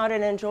and come out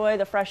and enjoy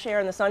the fresh air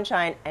and the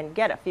sunshine and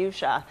get a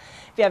fuchsia.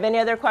 If you have any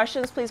other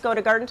questions, please go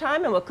to Garden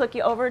Time and we'll click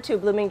you over to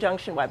Blooming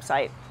Junction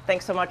website.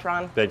 Thanks so much,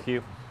 Ron. Thank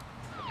you.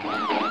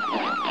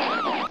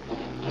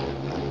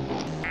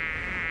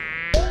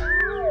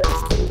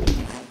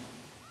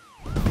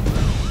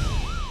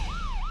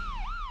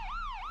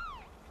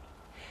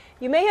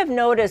 You may have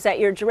noticed that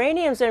your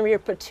geraniums and your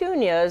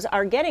petunias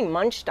are getting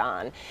munched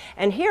on.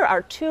 And here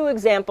are two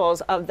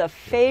examples of the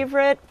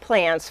favorite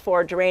plants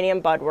for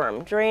geranium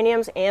budworm,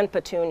 geraniums and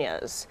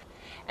petunias.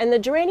 And the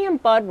geranium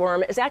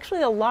budworm is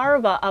actually the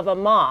larva of a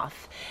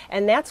moth.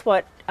 And that's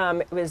what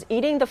was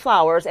eating the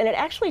flowers, and it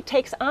actually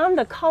takes on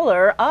the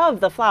color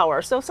of the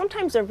flower. So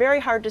sometimes they're very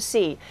hard to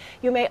see.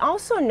 You may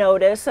also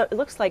notice it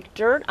looks like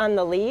dirt on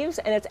the leaves,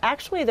 and it's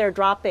actually their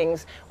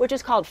droppings, which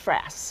is called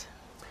frass.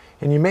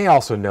 And you may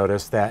also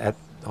notice that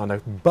on a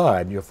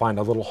bud, you'll find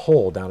a little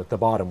hole down at the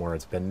bottom where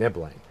it's been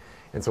nibbling.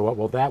 And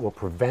so that will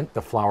prevent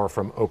the flower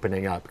from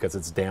opening up because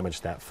it's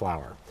damaged that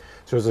flower.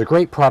 So there's a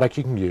great product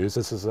you can use.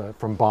 This is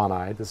from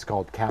Bonide. This is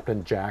called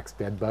Captain Jack's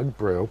Dead Bug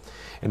Brew.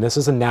 And this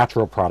is a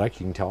natural product.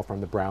 You can tell from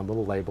the brown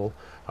little label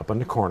up in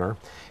the corner.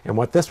 And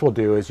what this will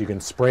do is you can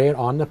spray it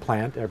on the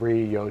plant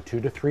every 2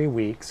 to 3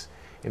 weeks.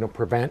 It'll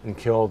prevent and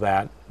kill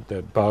the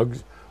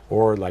bugs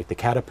or like the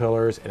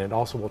caterpillars, and it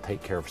also will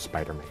take care of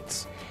spider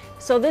mites.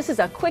 So this is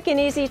a quick and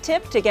easy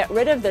tip to get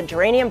rid of the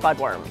geranium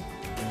budworm.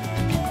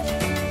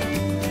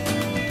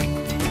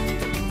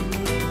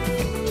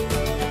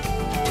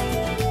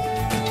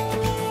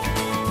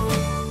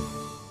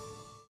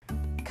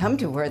 Come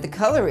to where the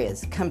color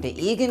is. Come to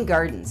Egan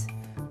Gardens.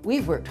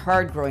 We've worked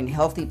hard growing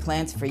healthy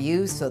plants for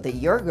you so that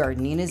your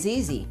gardening is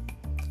easy.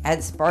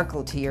 Add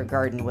sparkle to your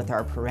garden with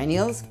our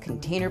perennials,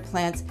 container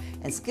plants,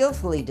 and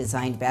skillfully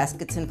designed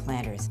baskets and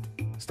planters.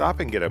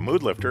 Stop and get a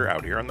mood lifter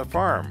out here on the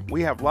farm.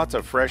 We have lots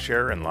of fresh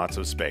air and lots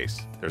of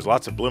space. There's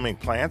lots of blooming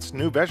plants,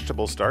 new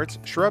vegetable starts,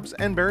 shrubs,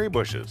 and berry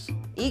bushes.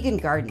 Egan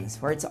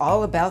Gardens, where it's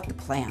all about the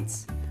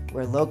plants.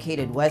 We're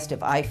located west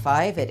of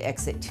I-5 at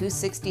exit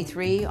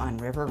 263 on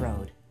River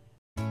Road.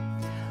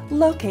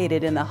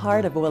 Located in the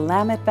heart of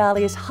Willamette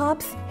Valley's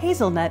hops,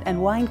 hazelnut,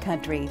 and wine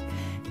country,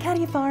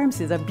 Caddy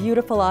Farms is a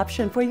beautiful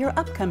option for your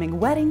upcoming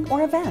wedding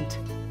or event.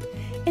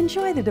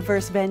 Enjoy the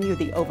diverse venue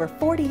the over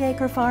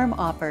 40-acre farm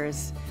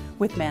offers,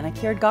 with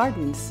manicured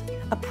gardens,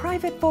 a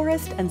private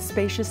forest and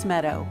spacious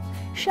meadow,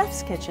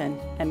 chef's kitchen,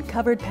 and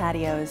covered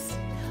patios.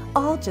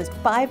 All just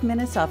 5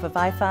 minutes off of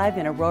I-5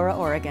 in Aurora,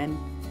 Oregon.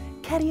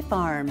 Caddy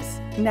Farms,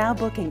 now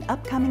booking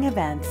upcoming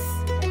events.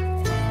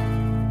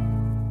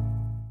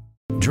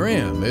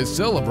 Dram is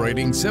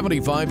celebrating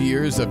 75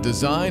 years of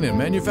design and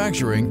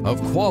manufacturing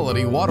of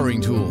quality watering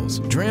tools.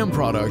 Dram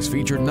products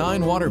feature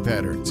 9 water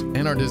patterns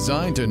and are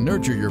designed to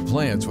nurture your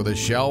plants with a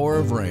shower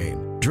of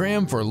rain.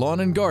 Dram for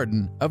lawn and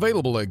garden,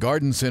 available at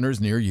garden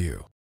centers near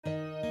you.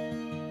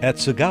 At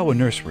Sagawa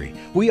Nursery,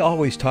 we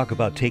always talk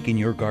about taking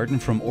your garden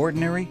from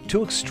ordinary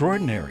to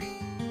extraordinary.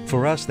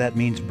 For us, that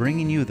means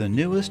bringing you the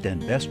newest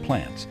and best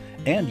plants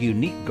and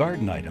unique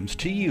garden items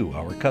to you,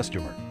 our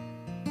customer.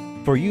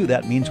 For you,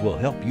 that means we'll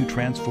help you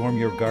transform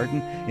your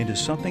garden into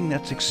something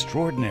that's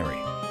extraordinary.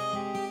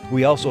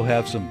 We also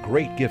have some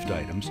great gift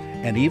items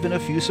and even a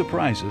few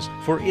surprises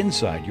for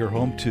inside your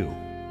home too.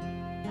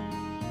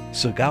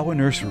 Sagawa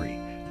Nursery,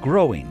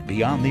 growing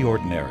beyond the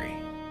ordinary.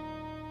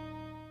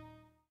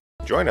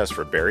 Join us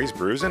for Berries,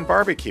 Brews, and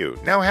Barbecue,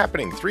 now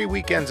happening 3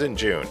 weekends in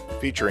June,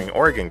 featuring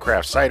Oregon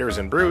craft ciders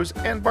and brews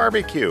and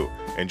barbecue.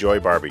 Enjoy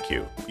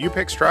barbecue. You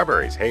pick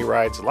strawberries, hay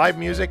rides, live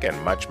music,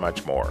 and much,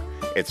 much more.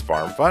 It's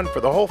farm fun for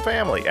the whole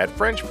family at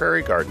French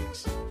Prairie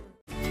Gardens.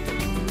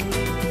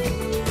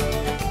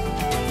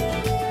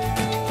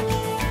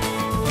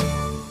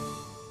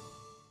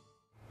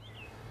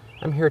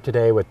 I'm here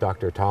today with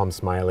Dr. Tom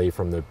Smiley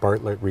from the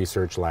Bartlett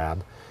Research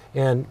Lab,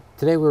 and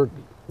today we're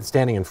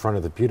standing in front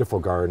of the beautiful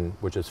garden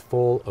which is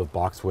full of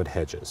boxwood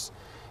hedges.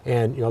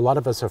 And a lot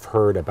of us have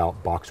heard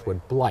about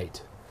boxwood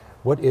blight.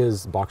 What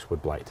is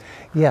boxwood blight?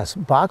 Yes,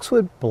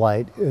 boxwood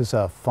blight is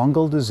a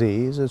fungal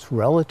disease. It's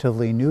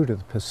relatively new to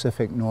the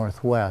Pacific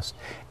Northwest,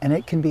 and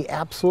it can be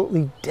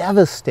absolutely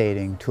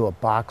devastating to a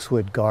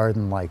boxwood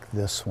garden like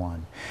this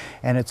one.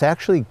 And it's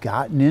actually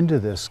gotten into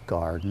this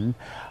garden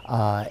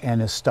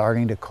and is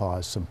starting to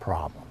cause some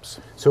problems.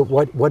 So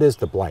what is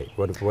the blight?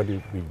 What do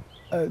you mean?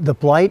 The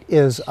blight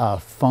is a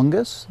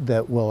fungus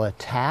that will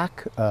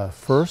attack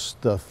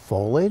first the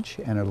foliage,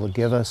 and it'll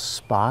give us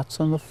spots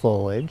on the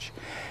foliage.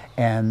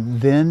 And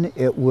then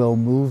it will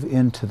move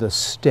into the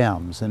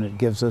stems, and it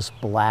gives us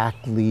black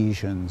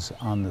lesions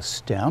on the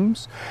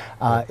stems.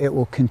 It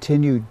will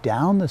continue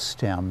down the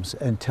stems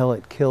until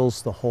it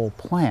kills the whole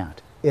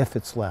plant if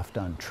it's left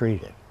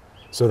untreated.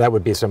 So that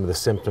would be some of the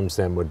symptoms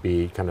then would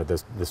be kind of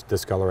this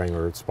discoloring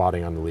or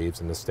spotting on the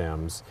leaves and the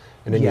stems.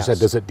 And then Yes. you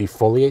said, does it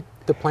defoliate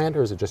the plant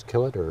or does it just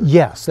kill it? Or?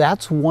 Yes,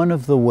 that's one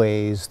of the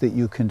ways that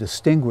you can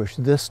distinguish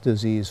this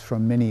disease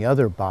from many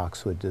other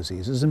boxwood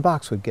diseases. And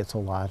boxwood gets a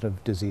lot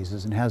of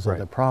diseases and has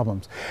other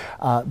problems.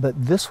 But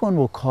this one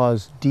will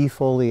cause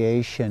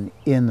defoliation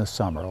in the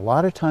summer. A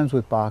lot of times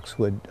with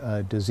boxwood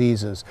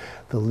diseases,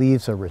 the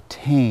leaves are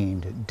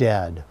retained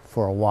dead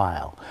for a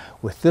while.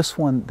 With this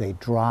one, they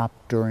drop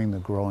during the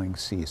growing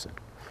season.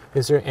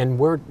 Is there, and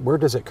where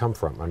does it come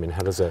from? I mean, how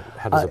does a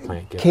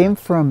plant get? Came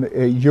from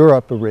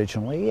Europe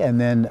originally,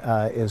 and then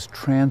is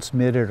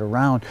transmitted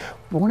around.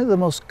 One of the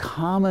most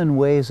common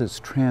ways it's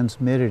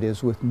transmitted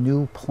is with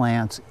new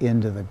plants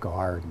into the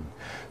garden.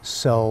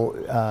 So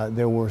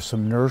there were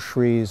some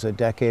nurseries a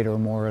decade or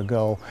more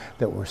ago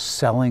that were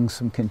selling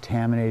some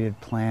contaminated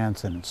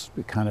plants, and it's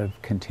kind of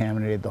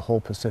contaminated the whole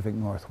Pacific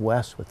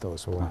Northwest with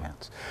those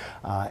plants.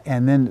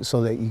 And then so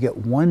that you get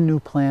one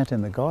new plant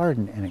in the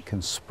garden and it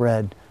can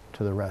spread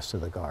to the rest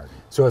of the garden.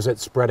 So is it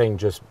spreading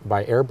just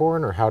by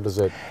airborne, or how does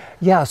it?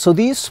 Yeah, so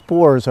these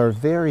spores are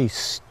very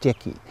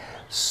sticky.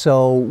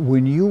 So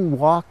when you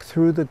walk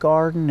through the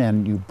garden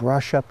and you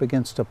brush up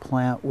against a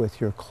plant with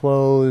your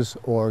clothes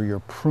or your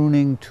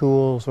pruning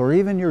tools or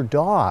even your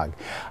dog,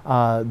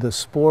 the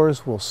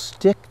spores will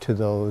stick to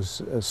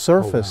those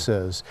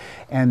surfaces.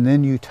 And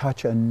then you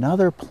touch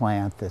another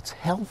plant that's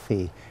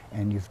healthy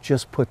and you've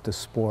just put the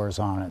spores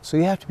on it. So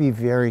you have to be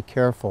very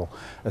careful,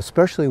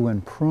 especially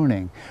when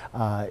pruning.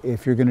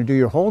 If you're going to do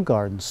your whole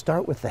garden,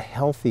 start with the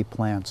healthy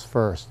plants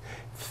first.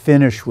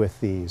 Finish with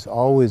these,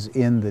 always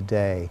in the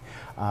day.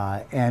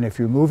 And if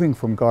you're moving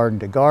from garden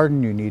to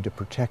garden, you need to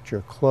protect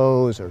your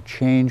clothes or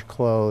change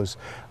clothes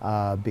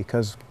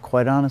because,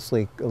 quite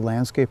honestly,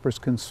 landscapers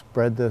can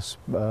spread this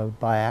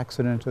by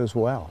accident as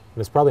well. And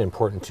it's probably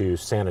important to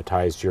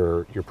sanitize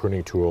your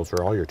pruning tools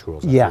or all your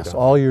tools. Yes,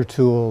 all your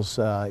tools,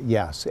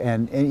 yes.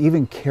 And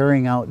even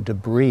carrying out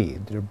debris.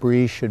 The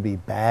debris should be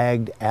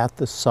bagged at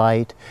the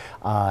site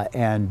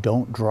and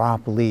don't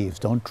drop leaves.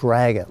 Don't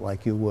drag it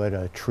like you would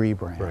a tree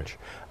branch.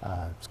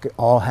 Right. It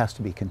all has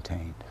to be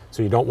contained.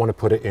 So you don't want to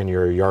put it in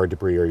your yard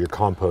debris or you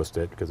compost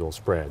it because it'll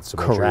spread. So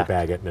make sure you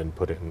bag it and then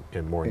put it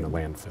in more in the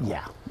landfill.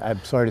 Yeah,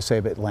 I'm sorry to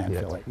say, but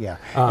landfill it, yeah.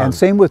 And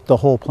same with the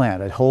whole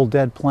plant, a whole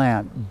dead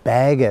plant,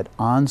 bag it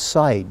on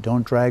site.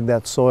 Don't drag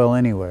that soil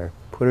anywhere.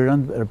 Put it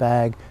in a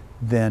bag,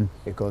 then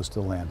it goes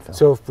to the landfill.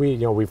 So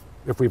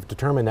if we've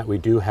determined that we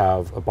do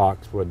have a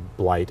boxwood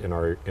blight in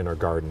our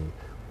garden,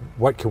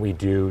 what can we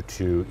do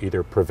to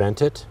either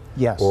prevent it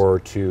or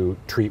to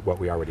treat what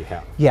we already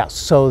have? Yes,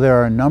 so there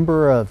are a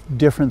number of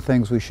different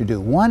things we should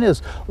do. One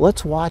is,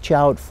 let's watch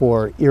out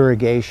for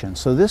irrigation.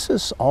 So this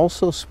is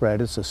also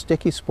spread, it's a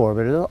sticky spore,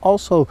 but it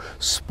also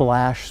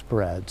splash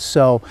spread.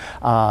 So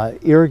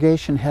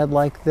irrigation head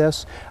like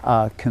this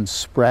can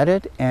spread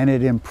it and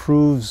it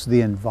improves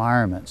the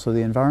environment. So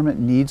the environment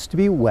needs to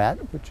be wet,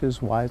 which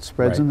is why it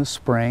spreads in the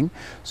spring.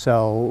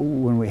 So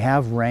when we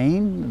have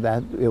rain,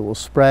 that it will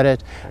spread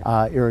it.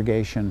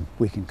 Irrigation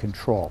we can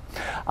control.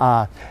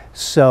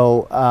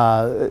 So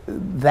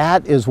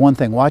that is one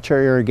thing. Watch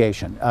our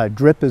irrigation.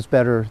 Drip is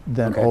better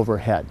than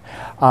overhead.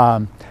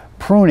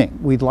 Pruning,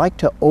 we'd like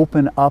to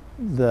open up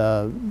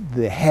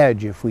the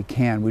hedge if we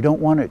can. We don't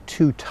want it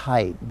too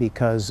tight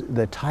because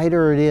the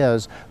tighter it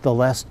is, the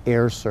less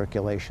air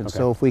circulation.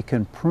 So if we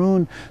can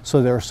prune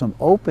so there are some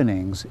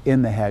openings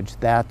in the hedge,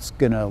 that's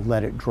going to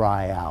let it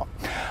dry out.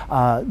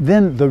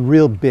 Then the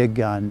real big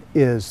gun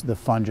is the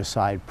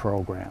fungicide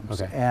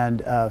programs.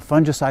 And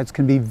fungicides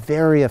can be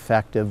very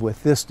effective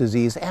with this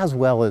disease as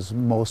well as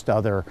most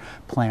other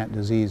plant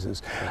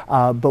diseases.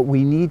 But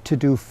we need to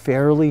do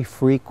fairly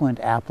frequent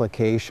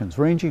applications,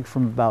 ranging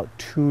from about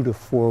 2 to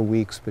 4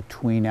 weeks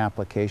between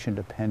application,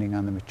 depending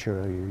on the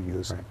material you're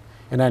using. Right.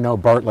 And I know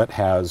Bartlett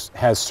has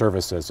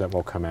services that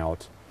will come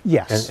out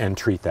and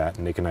treat that,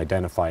 and they can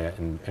identify it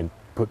and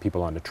put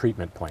people on a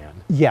treatment plan.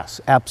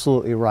 Yes,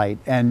 absolutely right.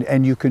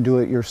 And you can do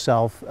it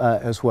yourself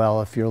as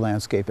well if your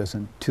landscape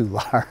isn't too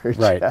large.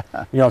 Right.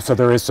 So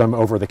there is some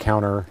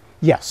over-the-counter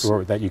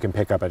that you can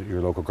pick up at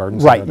your local garden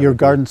center. Right, your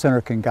garden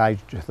center can guide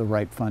you to the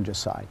right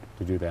fungicide.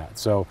 To do that.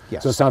 So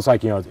it sounds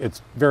like,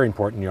 it's very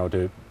important,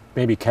 to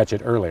maybe catch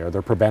it earlier. Are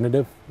there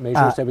preventative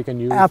measures that we can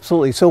use?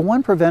 Absolutely. So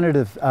one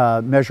preventative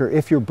measure,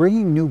 if you're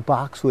bringing new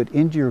boxwood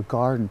into your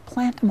garden,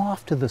 plant them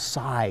off to the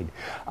side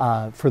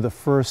for the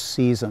first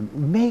season.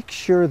 Make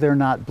sure they're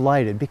not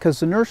blighted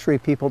because the nursery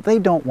people, they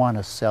don't want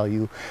to sell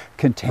you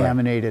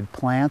contaminated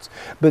plants,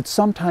 but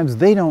sometimes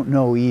they don't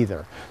know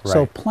either.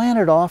 So plant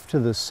it off to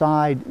the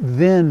side,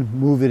 then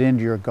move it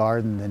into your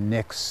garden the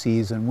next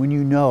season when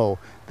you know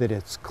that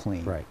it's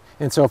clean. Right.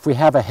 And so if we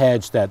have a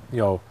hedge that,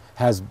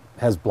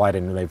 has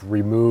blighted and they've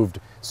removed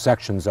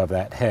sections of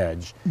that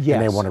hedge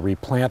and they want to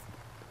replant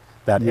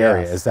that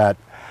area, is that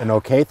an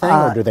okay thing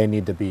or do they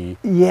need to be?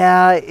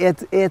 Yeah,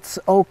 it's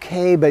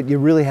okay, but you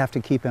really have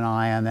to keep an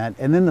eye on that.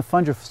 And then the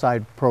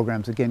fungicide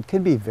programs, again,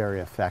 can be very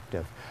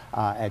effective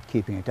at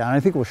keeping it down. I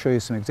think we'll show you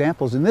some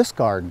examples in this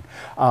garden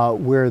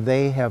where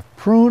they have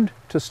pruned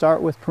to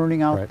start with,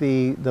 pruning out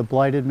the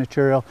blighted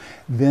material,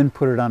 then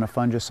put it on a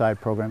fungicide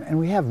program, and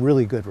we have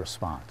really good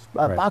response.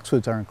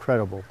 Boxwoods are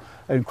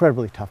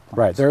incredibly tough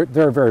plants. Right,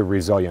 they're a very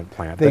resilient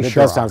plant, but it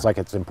does sound like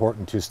it's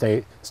important to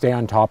stay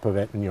on top of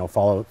it and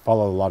follow a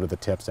lot of the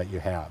tips that you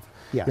have.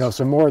 Yes.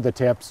 Some more of the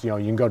tips, you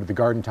can go to the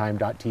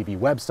gardentime.tv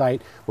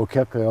website. We'll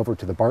click over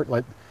to the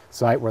Bartlett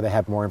site where they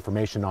have more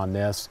information on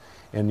this.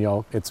 And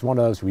it's one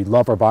of those, we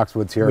love our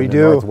boxwoods here in the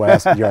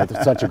Northwest.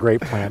 It's such a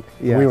great plant.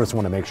 We just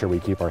want to make sure we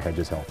keep our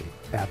hedges healthy.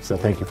 Absolutely. So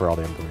thank you for all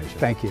the information.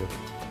 Thank you.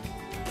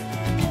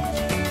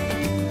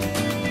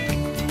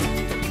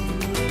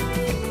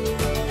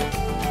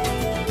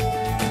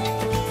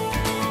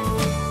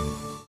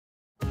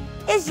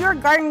 Is your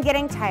garden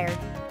getting tired?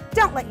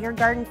 Don't let your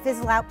garden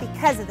fizzle out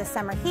because of the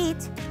summer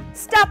heat.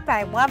 Stop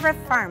by Wavra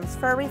Farms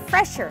for a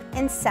refresher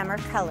in summer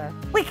color.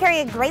 We carry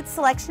a great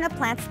selection of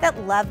plants that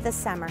love the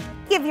summer.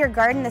 Give your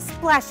garden the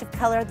splash of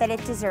color that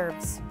it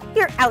deserves.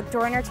 Your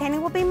outdoor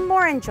entertaining will be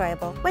more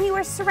enjoyable when you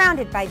are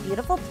surrounded by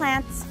beautiful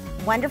plants,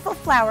 wonderful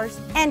flowers,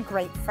 and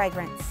great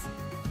fragrance.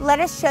 Let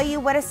us show you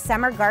what a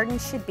summer garden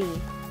should be.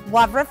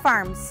 Wavra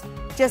Farms,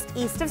 just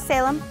east of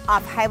Salem,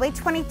 off Highway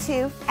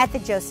 22 at the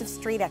Joseph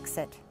Street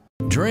exit.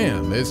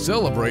 DRAM is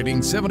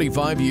celebrating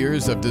 75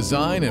 years of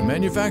design and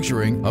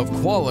manufacturing of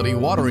quality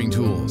watering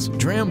tools.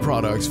 DRAM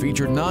products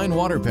feature 9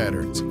 water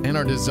patterns and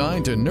are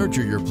designed to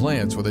nurture your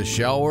plants with a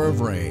shower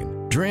of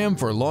rain. DRAM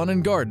for lawn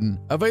and garden,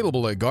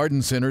 available at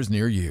garden centers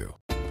near you.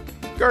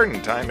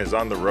 Garden Time is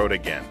on the road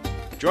again.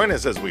 Join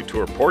us as we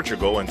tour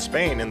Portugal and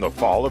Spain in the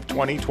fall of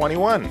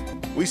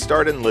 2021. We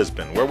start in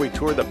Lisbon, where we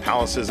tour the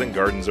palaces and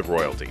gardens of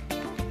royalty.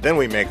 Then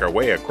we make our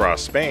way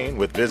across Spain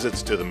with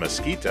visits to the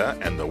Mesquita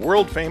and the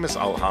world-famous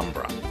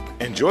Alhambra.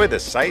 Enjoy the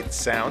sights,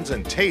 sounds,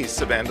 and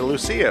tastes of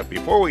Andalusia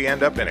before we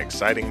end up in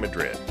exciting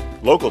Madrid.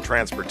 Local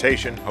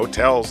transportation,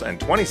 hotels, and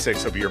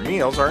 26 of your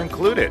meals are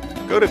included.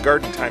 Go to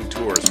Garden Time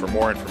Tours for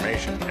more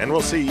information, and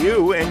we'll see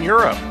you in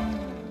Europe.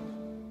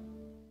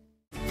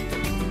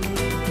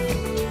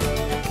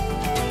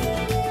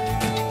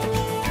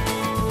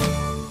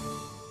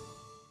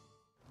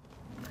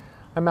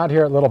 I'm out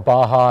here at Little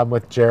Baja. I'm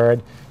with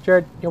Jared.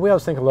 Jared, we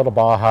always think of Little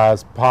Baja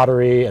as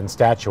pottery and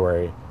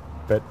statuary,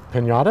 but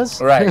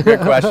pinatas? Right, good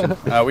question.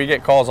 We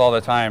get calls all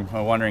the time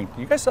wondering,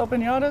 you guys sell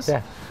pinatas?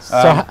 Yeah.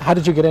 So how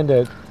did you get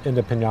into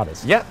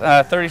pinatas?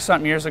 Yeah,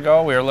 30-something years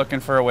ago, we were looking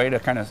for a way to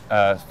kind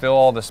of fill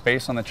all the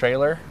space on the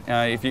trailer.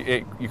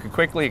 You could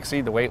quickly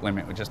exceed the weight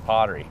limit with just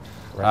pottery.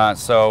 Right.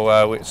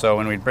 So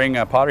when we'd bring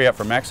pottery up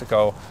from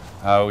Mexico,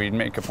 we'd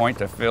make a point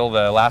to fill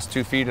the last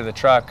 2 feet of the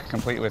truck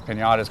complete with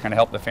pinatas, kind of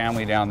help the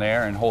family down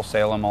there and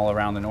wholesale them all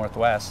around the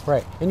Northwest.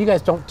 Right, and you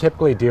guys don't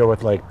typically deal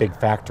with like big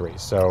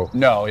factories, so.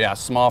 No, yeah,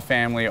 small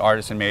family,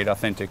 artisan made,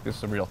 authentic, this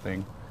is a real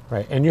thing.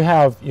 Right, and you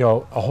have,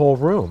 a whole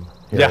room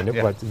here. Yeah, and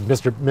yeah. What,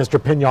 Mr.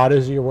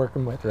 Pinatas you're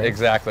working with, right?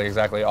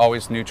 Exactly.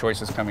 Always new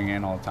choices coming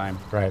in all the time.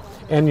 Right,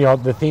 and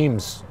the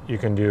themes, you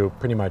can do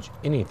pretty much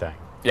anything.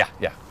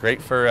 Yeah,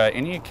 great for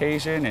any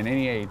occasion and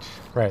any age.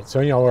 Right, so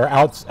we're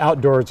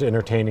outdoors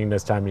entertaining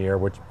this time of year,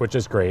 which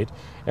is great.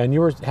 And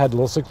you had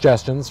little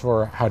suggestions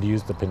for how to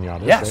use the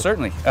pinatas. Yeah, right?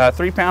 certainly.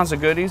 3 pounds of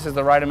goodies is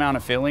the right amount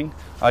of filling.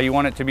 You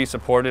want it to be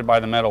supported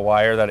by the metal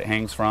wire that it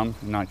hangs from,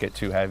 not get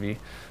too heavy.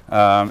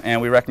 And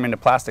we recommend a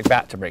plastic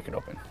bat to break it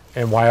open.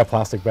 And why a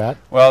plastic bat?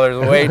 Well,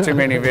 there's way too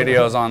many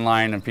videos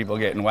online of people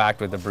getting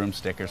whacked with a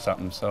broomstick or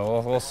something. So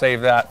we'll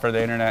save that for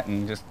the internet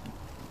and just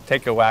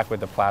take a whack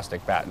with a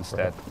plastic bat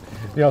instead.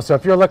 So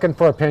if you're looking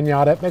for a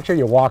pinata, make sure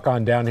you walk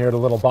on down here to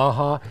Little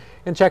Baja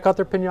and check out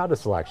their pinata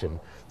selection.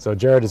 So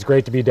Jared, it's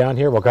great to be down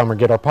here. We'll come and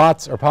get our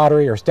pots or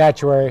pottery or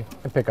statuary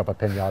and pick up a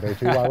pinata or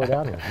two while we're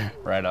down here.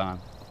 Right on.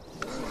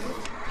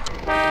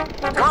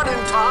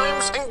 Garden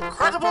Time's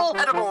Incredible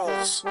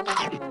Edibles.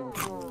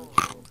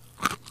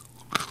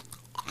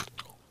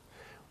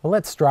 Well,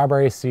 it's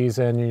strawberry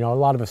season. A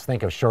lot of us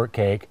think of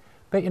shortcake,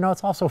 but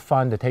it's also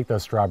fun to take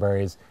those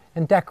strawberries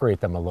and decorate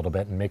them a little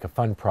bit and make a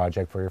fun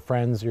project for your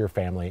friends, your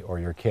family, or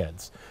your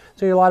kids.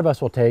 So a lot of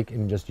us will take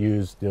and just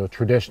use the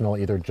traditional,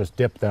 either just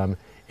dip them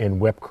in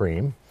whipped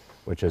cream,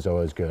 which is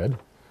always good,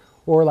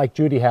 or like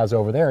Judy has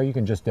over there, you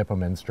can just dip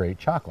them in straight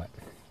chocolate.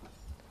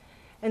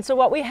 And so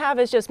what we have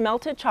is just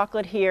melted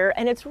chocolate here,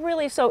 and it's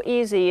really so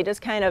easy. You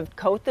just kind of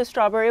coat the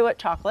strawberry with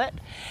chocolate,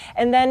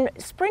 and then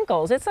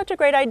sprinkles. It's such a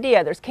great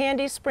idea. There's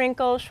candy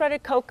sprinkles,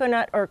 shredded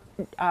coconut, or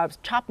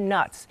chopped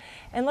nuts.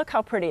 And look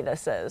how pretty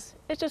this is.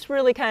 It's just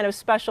really kind of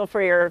special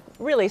for your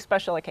really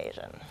special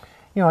occasion.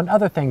 And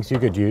other things you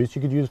could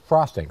use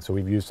frosting. So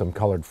we've used some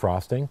colored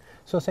frosting.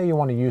 So say you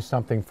want to use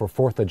something for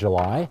 4th of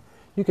July,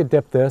 you could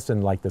dip this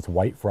in like this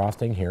white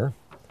frosting here.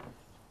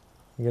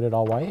 You get it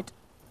all white.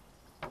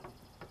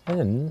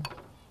 And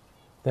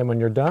then when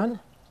you're done,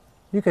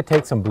 you could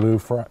take some blue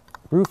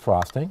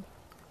frosting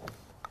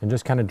and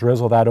just kind of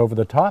drizzle that over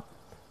the top,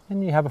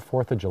 and you have a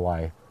 4th of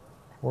July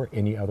or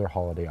any other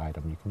holiday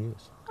item you can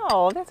use.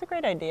 Oh, that's a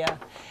great idea.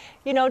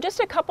 Just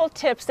a couple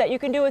tips that you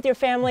can do with your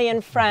family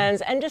and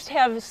friends and just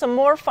have some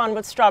more fun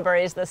with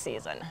strawberries this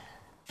season.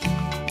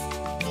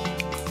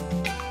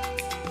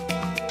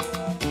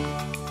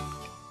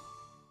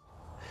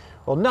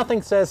 Well,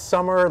 nothing says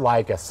summer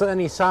like a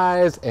sunny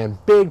size and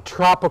big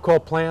tropical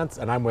plants,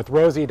 and I'm with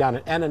Rosie down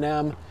at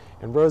N&M.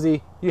 And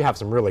Rosie, you have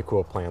some really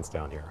cool plants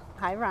down here.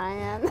 Hi,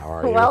 Ryan. How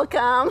are you?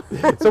 Welcome.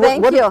 So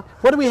Thank you.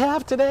 What do we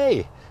have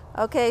today?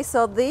 Okay,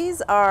 so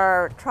these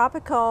are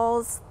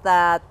tropicals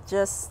that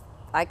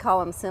I call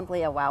them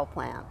simply a wow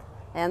plant.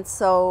 And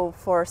so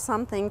for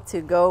something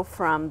to go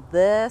from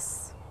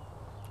this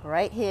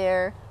right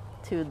here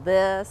to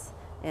this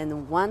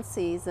in one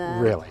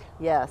season. Really?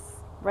 Yes,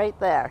 right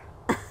there.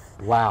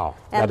 Wow,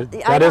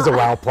 that is a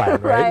wow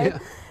plant, right?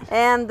 Right.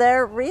 And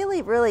they're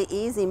really, really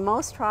easy.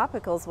 Most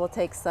tropicals will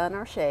take sun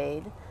or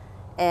shade,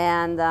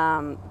 and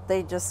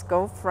they just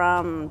go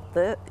from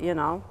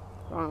growing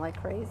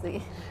like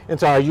crazy. And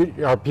so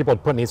are people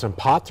putting these in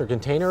pots or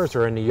containers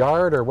or in the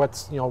yard, or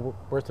where's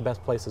the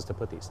best places to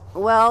put these?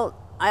 Well,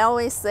 I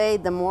always say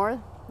the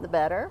more, the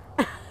better.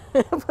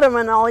 Put them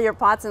in all your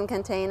pots and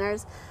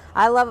containers.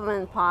 I love them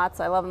in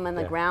pots. I love them in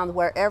the ground,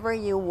 wherever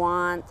you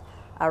want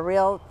a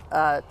real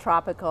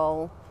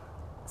tropical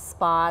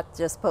spot,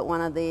 just put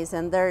one of these,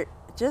 and they're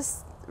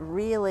just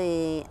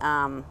really,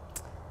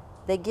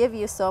 they give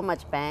you so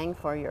much bang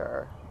for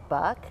your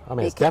buck. I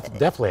mean, it's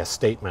definitely a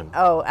statement.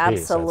 Oh,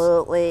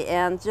 absolutely,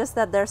 and just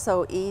that they're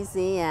so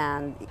easy.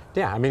 And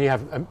yeah, I mean, you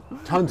have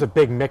tons of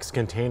big mixed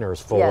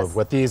containers full of,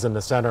 with these in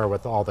the center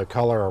with all the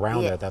color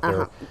around it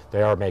that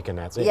they are making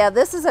that. Yeah,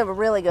 this is a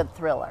really good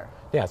thriller.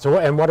 Yeah,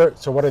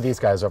 what are these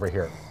guys over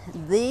here?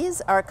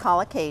 These are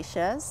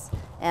colocasias,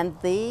 and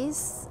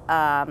these,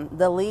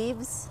 the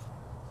leaves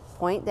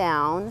point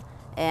down,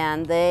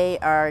 And they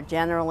are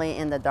generally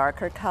in the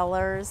darker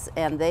colors,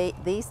 and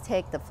these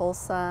take the full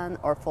sun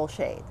or full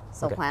shade,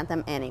 so plant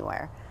them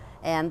anywhere.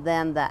 And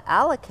then the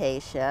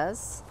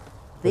alocasias,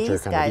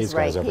 these guys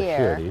right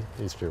here,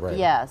 these two, right?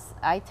 Yes,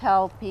 I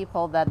tell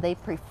people that they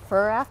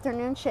prefer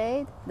afternoon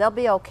shade. They'll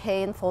be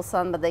okay in full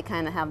sun, but they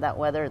kind of have that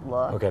weathered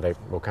look. Okay, they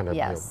will kind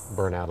of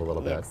burn out a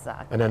little bit.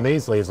 Exactly. And then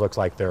these leaves looks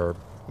like they're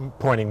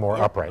pointing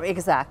more upright.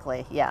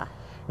 Exactly, yeah.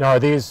 Now, are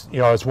these,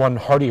 is one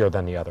hardier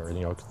than the other?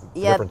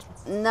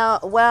 No,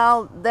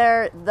 well,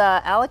 the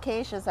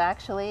alocasias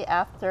actually,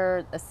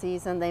 after a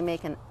season, they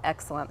make an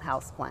excellent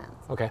house plant.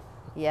 Okay.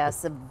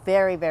 Yes,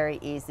 very, very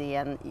easy,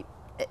 and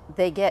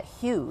they get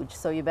huge,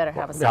 so you better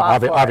have a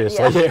spot for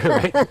obviously, it. Yeah.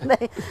 Right.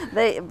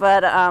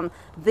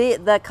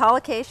 The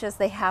colocasias,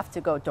 they have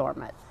to go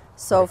dormant.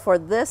 So for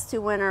this to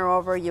winter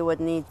over, you would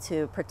need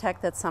to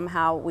protect it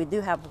somehow. We do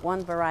have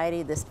one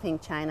variety, this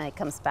pink china, it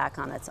comes back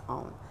on its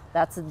own.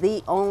 That's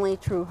the only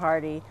true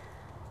hardy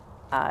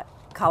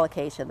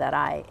colocasia that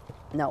I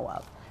know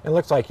of. It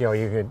looks like, you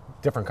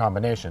get different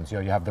combinations. You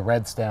have the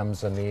red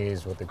stems and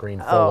these with the green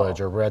foliage,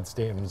 or red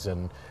stems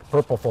and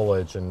purple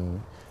foliage,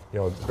 and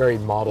very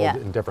modeled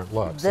in different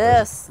looks.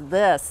 This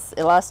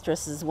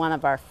illustris is one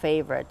of our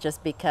favorite,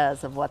 just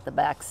because of what the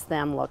back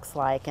stem looks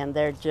like, and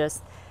they're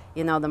just,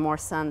 the more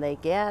sun they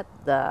get,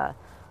 the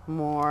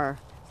more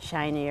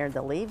shinier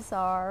the leaves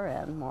are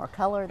and more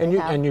color they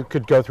have. And you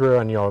could go through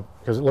and,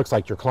 because it looks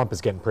like your clump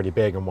is getting pretty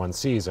big in one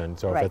season,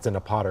 so if it's in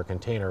a pot or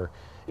container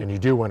and you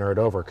do winter it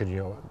over, could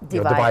you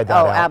divide that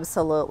out? Oh,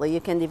 absolutely. You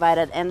can divide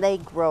it, and they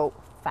grow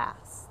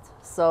fast.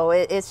 So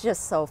it's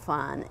just so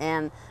fun.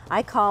 And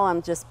I call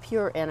them just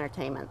pure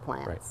entertainment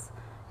plants.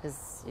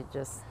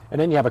 Right.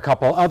 And then you have a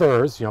couple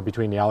others,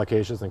 between the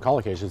alocasias and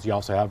colocasias, you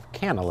also have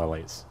canna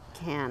lilies.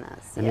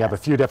 Cannas, and you have a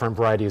few different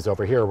varieties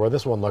over here, where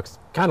this one looks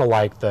kind of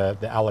like the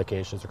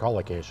alocasias or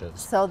colocasias.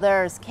 So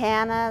there's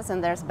cannas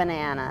and there's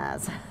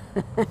bananas.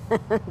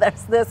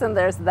 There's this and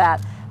there's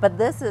that. But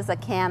this is a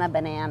canna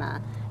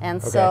banana. And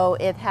so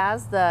it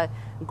has the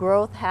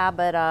growth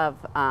habit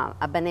of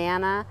a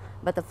banana,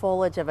 but the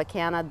foliage of a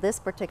canna. This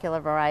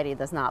particular variety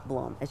does not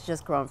bloom. It's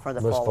just grown for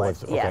the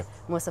foliage. Yeah,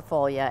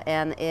 Musifolia.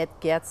 And it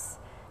gets,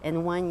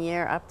 in 1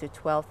 year, up to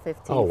 12,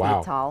 15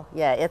 feet tall.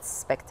 Yeah, it's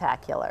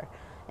spectacular.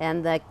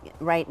 And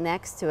right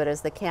next to it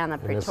is the canna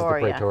Pretoria. And this is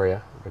the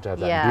Pretoria, which has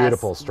that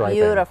beautiful striping.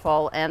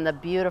 Beautiful, and the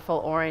beautiful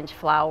orange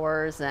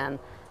flowers. And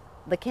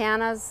the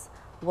cannas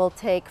will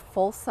take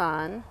full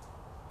sun.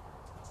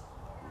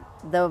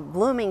 The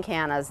blooming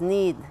cannas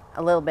need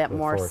a little bit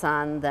more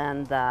sun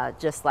than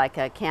just like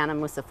a canna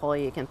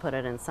musifolia. You can put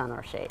it in sun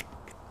or shade.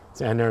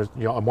 And there's,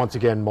 once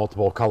again,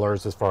 multiple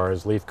colors as far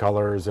as leaf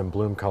colors and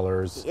bloom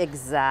colors.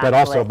 Exactly. But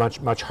also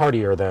much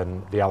hardier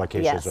than the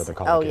alocasias or the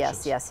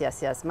colocasias. Oh,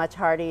 yes. Much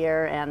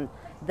hardier, and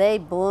they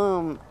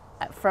bloom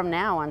from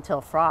now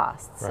until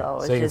frost. Right.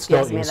 So it just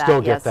gives me that. You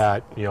still get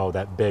that,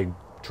 that big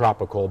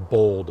tropical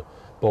bold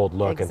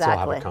look, and still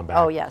have it come back.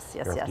 Oh, yes.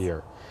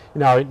 Year.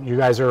 Now, you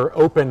guys are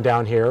open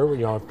down here.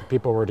 If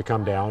people were to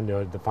come down,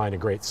 to find a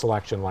great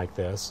selection like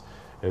this,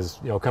 is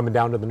coming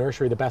down to the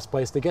nursery the best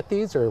place to get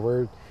these, or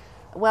we're?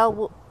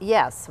 Well,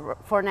 yes.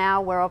 For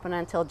now, we're open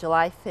until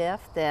July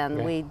 5th,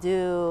 and we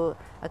do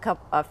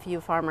a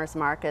few farmers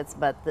markets.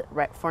 But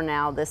for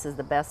now, this is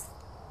the best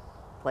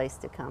place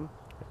to come.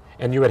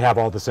 And you would have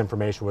all this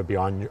information would be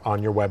on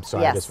your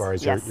website as far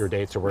as your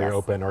dates or where you're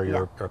open or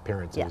your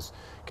appearances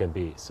can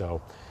be. So,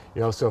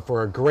 so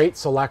for a great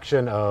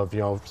selection of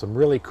some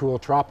really cool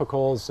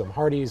tropicals, some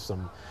hardies,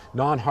 some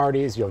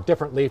non-hardies,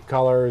 different leaf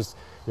colors,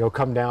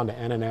 come down to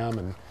N&M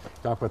and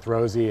talk with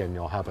Rosie, and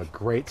you'll have a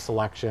great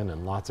selection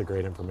and lots of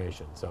great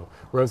information. So,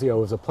 Rosie, it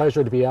was a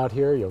pleasure to be out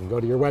here. You can go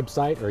to your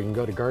website, or you can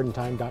go to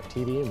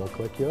gardentime.tv, and we'll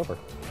click you over.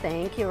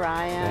 Thank you,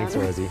 Ryan. Thanks,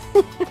 Rosie.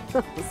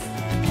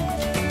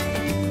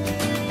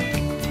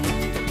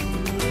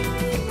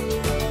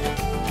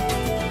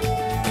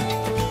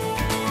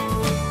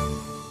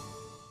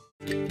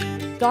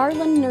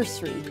 Garland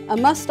Nursery, a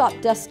must-stop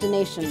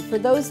destination for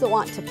those that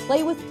want to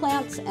play with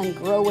plants and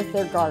grow with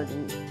their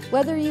garden.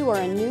 Whether you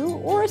are a new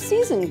or a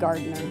seasoned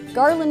gardener,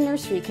 Garland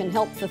Nursery can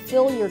help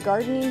fulfill your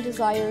gardening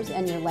desires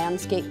and your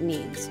landscape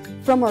needs.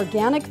 From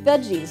organic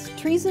veggies,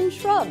 trees and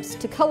shrubs,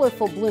 to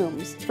colorful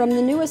blooms, from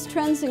the newest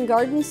trends in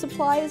garden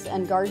supplies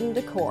and garden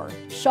decor.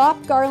 Shop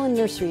Garland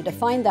Nursery to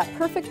find that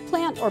perfect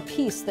plant or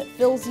piece that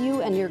fills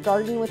you and your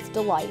garden with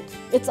delight.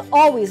 It's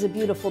always a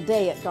beautiful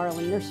day at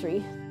Garland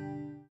Nursery.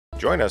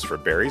 Join us for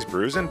Berries,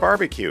 Brews, and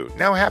Barbecue,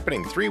 now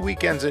happening 3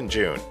 weekends in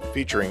June,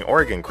 featuring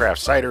Oregon craft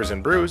ciders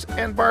and brews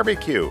and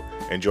barbecue.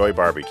 Enjoy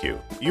barbecue.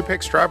 You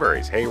pick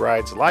strawberries, hay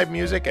rides, live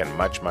music, and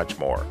much, much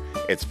more.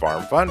 It's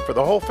farm fun for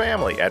the whole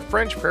family at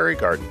French Prairie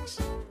Gardens.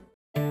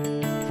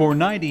 For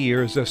 90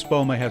 years,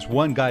 Espoma has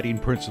one guiding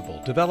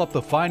principle: develop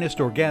the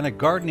finest organic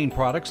gardening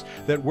products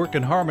that work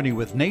in harmony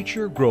with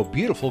nature, grow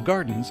beautiful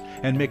gardens,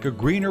 and make a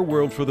greener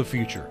world for the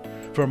future.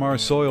 From our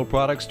soil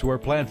products to our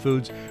plant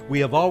foods, we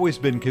have always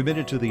been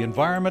committed to the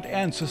environment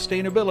and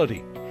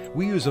sustainability.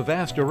 We use a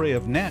vast array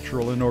of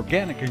natural and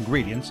organic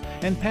ingredients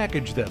and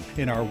package them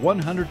in our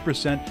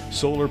 100%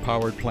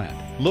 solar-powered plant.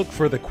 Look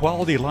for the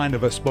quality line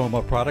of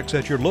Espoma products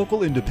at your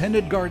local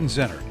independent garden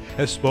center.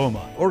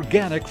 Espoma,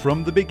 organic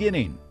from the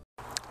beginning.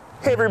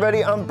 Hey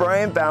everybody, I'm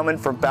Brian Bauman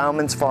from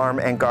Bauman's Farm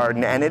and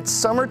Garden, and it's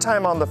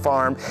summertime on the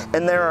farm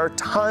and there are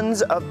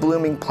tons of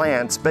blooming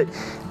plants, but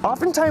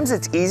oftentimes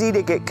it's easy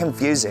to get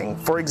confusing.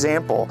 For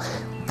example,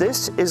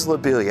 this is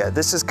lobelia.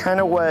 This is kind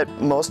of what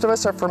most of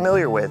us are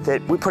familiar with.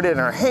 We put it in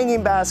our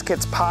hanging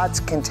baskets, pots,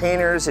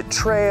 containers. It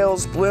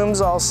trails,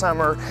 blooms all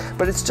summer,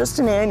 but it's just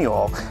an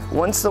annual.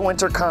 Once the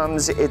winter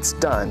comes, it's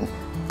done.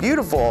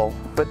 Beautiful,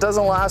 but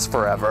doesn't last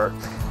forever.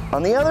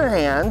 On the other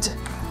hand,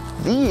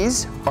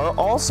 these are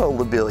also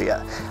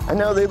lobelia. I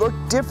know they look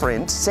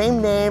different,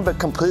 same name but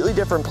completely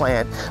different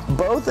plant.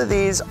 Both of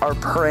these are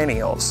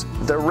perennials.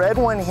 The red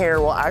one here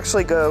will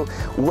actually go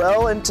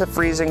well into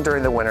freezing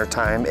during the winter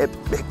time. It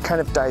kind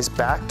of dies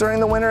back during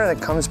the winter and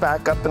it comes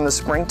back up in the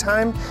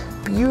springtime.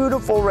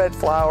 Beautiful red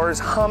flowers,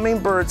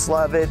 hummingbirds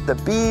love it, the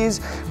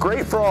bees,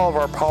 great for all of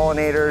our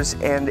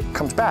pollinators, and it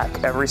comes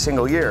back every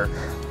single year.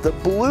 The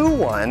blue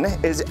one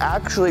is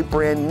actually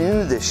brand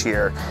new this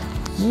year.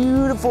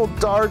 Beautiful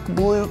dark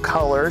blue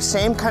color,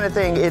 same kind of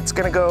thing. It's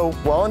gonna go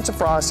well into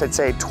frost, I'd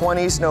say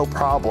 20s no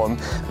problem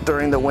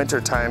during the winter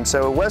time.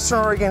 So Western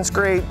Oregon's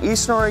great,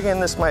 Eastern Oregon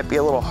this might be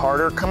a little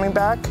harder coming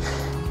back.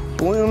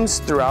 Blooms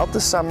throughout the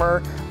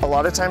summer. A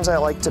lot of times I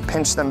like to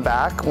pinch them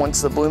back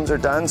once the blooms are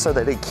done so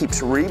that it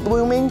keeps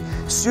reblooming.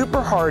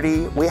 Super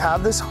hardy. We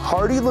have this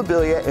hardy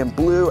lobelia in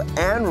blue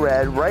and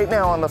red right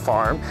now on the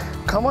farm.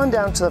 Come on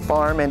down to the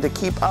farm, and to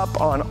keep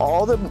up on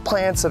all the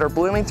plants that are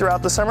blooming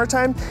throughout the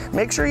summertime,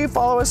 make sure you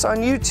follow us on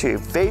YouTube,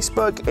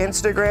 Facebook,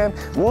 Instagram.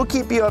 We'll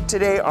keep you up to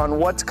date on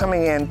what's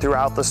coming in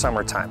throughout the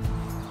summertime.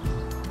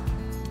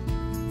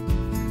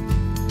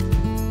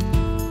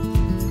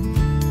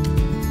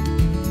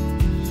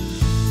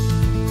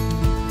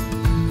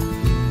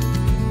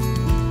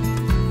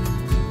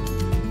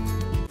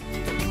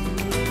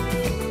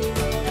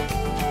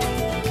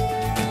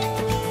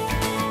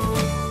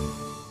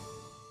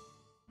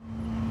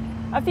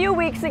 A few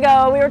weeks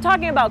ago, we were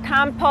talking about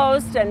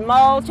compost and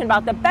mulch and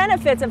about the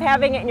benefits of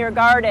having it in your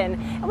garden.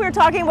 And we were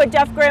talking with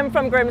Jeff Grimm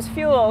from Grimm's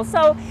Fuel.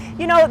 So,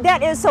 you know,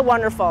 that is so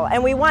wonderful.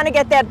 And we want to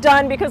get that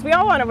done because we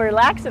all want to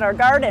relax in our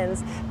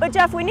gardens. But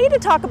Jeff, we need to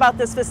talk about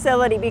this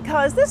facility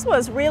because this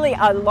was really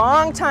a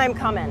long time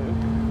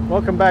coming.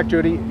 Welcome back,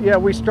 Judy. Yeah,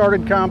 we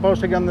started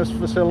composting on this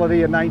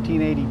facility in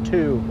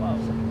 1982. Whoa.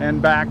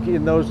 And back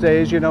in those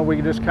days, you know,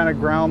 we just kind of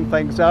ground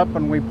things up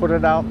and we put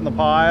it out in the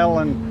pile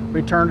and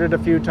we turned it a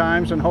few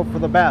times and hoped for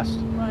the best.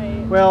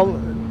 Right. Well,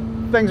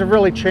 things have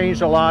really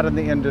changed a lot in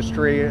the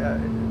industry.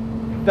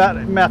 That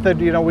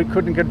method, you know, we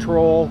couldn't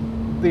control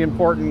the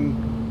important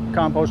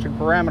composting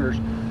parameters.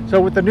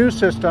 So with the new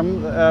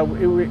system,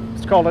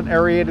 it's called an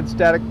aerated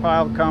static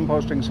pile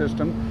composting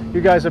system.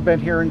 You guys have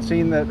been here and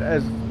seen that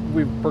as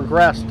we've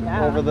progressed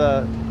over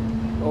the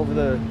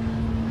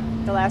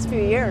last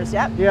few years,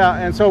 yep. Yeah,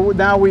 and so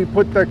now we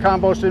put the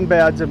compost in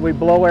beds and we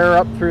blow air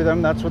up through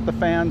them. That's what the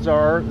fans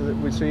are that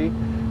we see.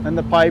 And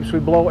the pipes, we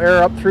blow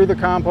air up through the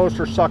compost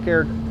or suck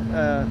air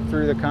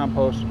through the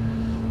compost.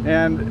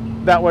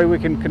 And that way we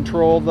can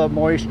control the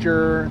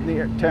moisture,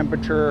 the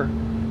temperature,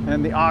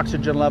 and the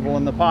oxygen level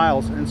in the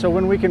piles. And so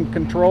when we can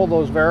control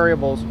those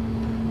variables,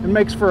 it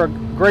makes for a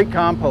great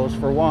compost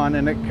for one,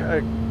 and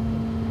it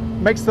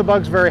makes the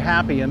bugs very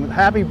happy. And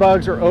happy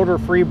bugs are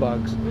odor-free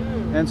bugs.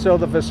 And so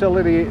the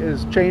facility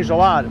has changed a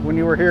lot. When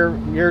you were here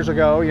years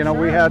ago, you know,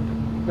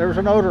 there was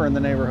an odor in the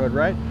neighborhood,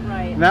 right?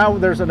 Right. Now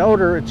there's an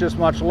odor, it's just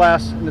much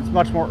less, and it's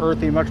much more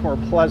earthy, much more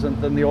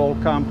pleasant than the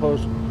old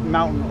compost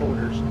mountain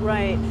odors.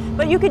 Right,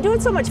 but you could do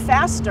it so much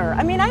faster.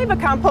 I mean, I have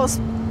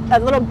a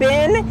little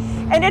bin,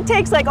 and it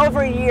takes like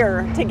over a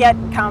year to get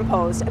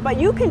compost, but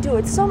you can do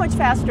it so much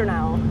faster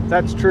now.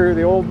 That's true.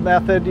 The old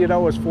method, you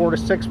know, was 4 to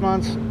 6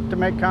 months to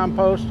make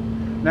compost.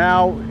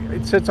 Now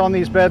it sits on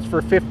these beds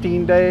for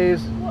 15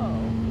 days.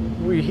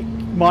 We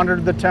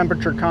monitor the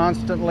temperature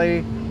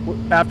constantly.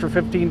 After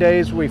 15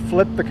 days, we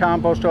flip the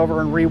compost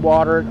over and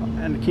re-water it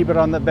and keep it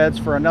on the beds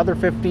for another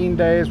 15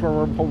 days where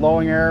we're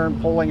blowing air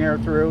and pulling air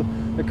through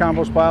the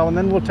compost pile. And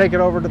then we'll take it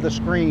over to the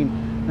screen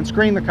and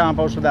screen the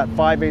compost with that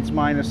 5/8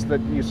 minus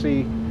that you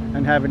see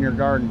and have in your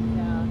garden.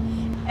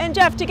 Yeah. And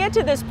Jeff, to get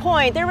to this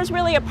point, there was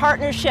really a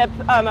partnership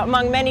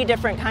among many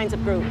different kinds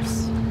of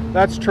groups.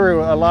 That's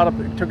true.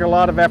 It took a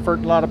lot of effort,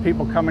 a lot of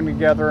people coming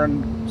together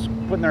and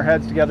putting their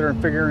heads together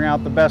and figuring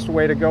out the best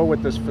way to go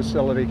with this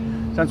facility.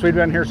 Since we've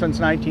been here since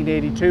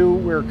 1982,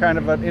 we're kind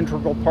of an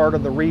integral part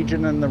of the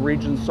region and the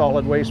region's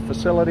solid waste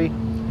facility.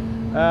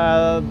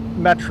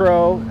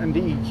 Metro and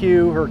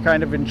DEQ, who are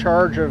kind of in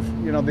charge of,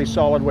 you know, these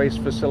solid waste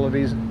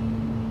facilities,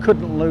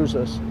 couldn't lose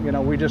us. You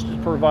know, we just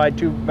provide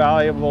too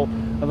valuable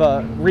of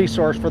a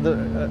resource for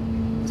the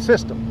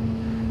system.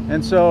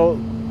 And so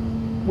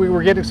we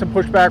were getting some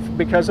pushback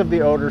because of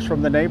the odors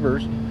from the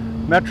neighbors.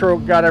 Metro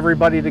got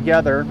everybody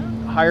together,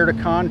 hired a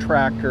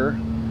contractor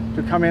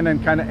to come in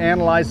and kind of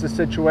analyze the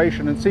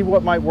situation and see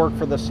what might work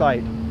for the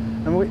site.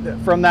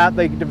 And from that,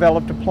 they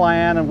developed a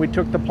plan, and we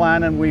took the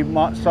plan and we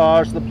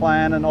massaged the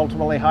plan and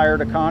ultimately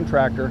hired a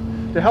contractor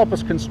to help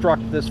us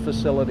construct this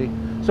facility.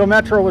 So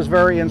Metro was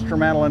very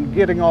instrumental in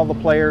getting all the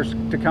players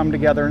to come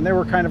together, and they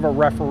were kind of a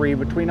referee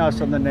between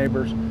us and the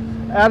neighbors.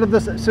 Out of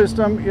the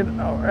system,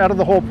 out of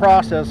the whole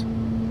process,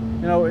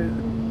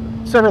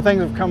 several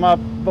things have come up,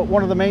 but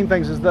one of the main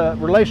things is the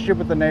relationship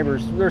with the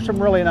neighbors. There's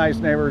some really nice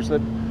neighbors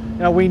that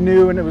we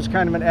knew, and it was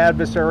kind of an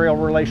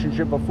adversarial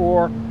relationship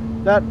before.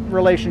 That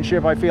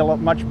relationship I feel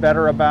much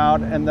better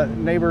about, and the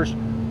neighbors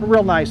are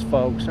real nice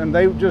folks, and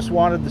they just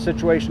wanted the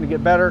situation to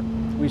get better.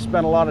 We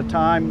spent a lot of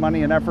time,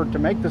 money, and effort to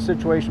make the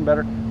situation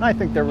better, and I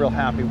think they're real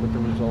happy with the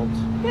results.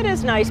 It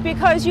is nice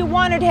because you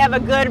wanted to have a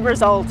good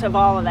result of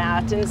all of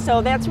that, and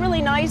so that's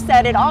really nice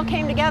that it all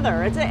came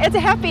together. It's a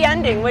happy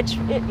ending, which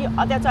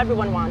that's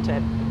everyone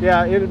wanted.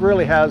 Yeah, it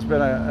really has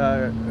been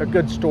a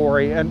good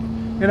story, and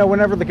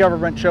whenever the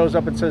government shows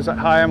up and says,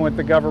 "Hi, I'm with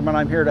the government,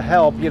 I'm here to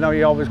help,"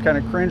 you always kind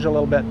of cringe a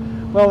little bit.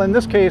 Well, in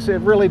this case,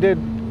 it really did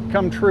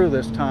come true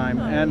this time,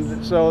 nice.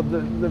 And so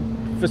the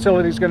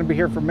facility is going to be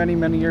here for many,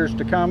 many years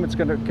to come. It's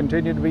going to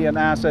continue to be an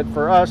asset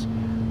for us,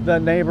 the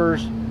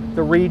neighbors,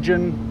 the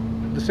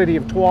region, the city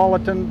of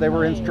Tualatin. They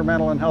were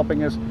instrumental in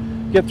helping us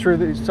get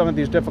through some of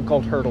these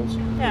difficult hurdles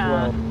as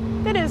well.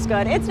 It is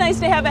good. It's nice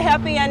to have a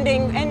happy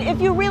ending, and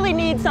if you really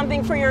need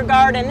something for your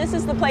garden, this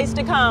is the place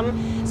to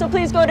come. So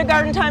please go to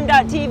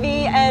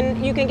gardentime.tv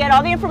and you can get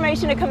all the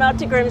information to come out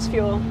to Grimm's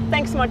Fuel.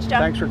 Thanks so much,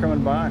 Jeff. Thanks for coming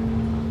by.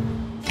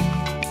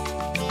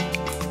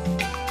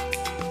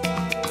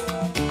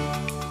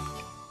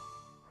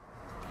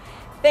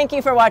 Thank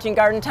you for watching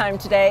Garden Time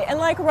today, and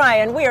like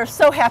Ryan, we are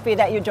so happy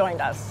that you joined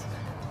us.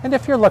 And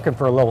if you're looking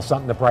for a little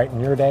something to brighten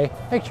your day,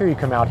 make sure you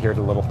come out here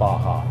to Little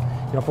Baja.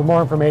 For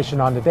more information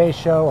on today's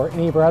show or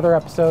any of our other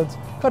episodes,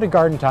 go to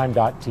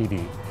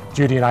gardentime.tv.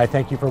 Judy and I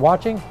thank you for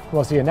watching.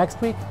 We'll see you next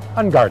week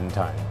on Garden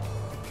Time.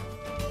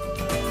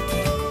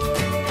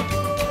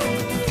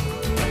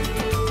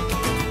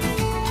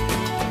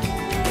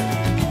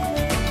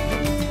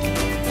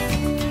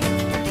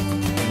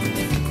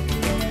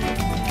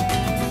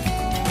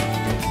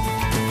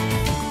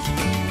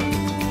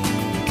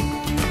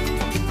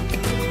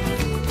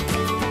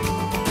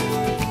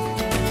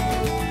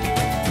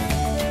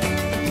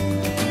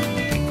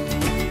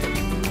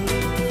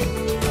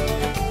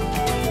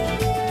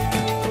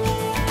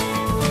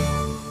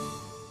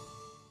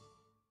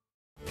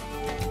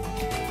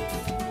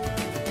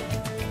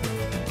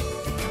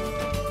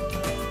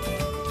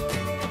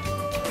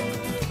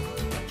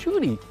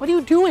 Judy, what are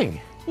you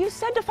doing? You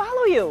said to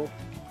follow you.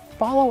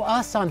 Follow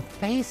us on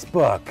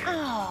Facebook.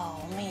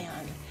 Oh, man.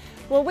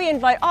 Well, we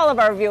invite all of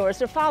our viewers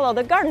to follow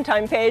the Garden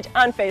Time page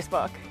on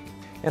Facebook.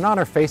 And on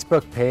our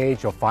Facebook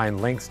page, you'll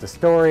find links to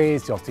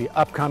stories, you'll see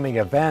upcoming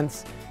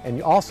events, and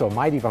you also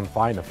might even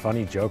find a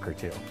funny joke or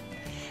two.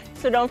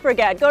 So don't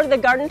forget, go to the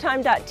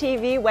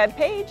gardentime.tv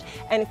webpage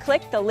and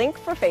click the link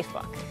for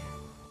Facebook.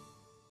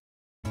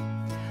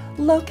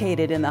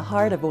 Located in the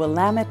heart of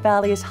Willamette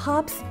Valley's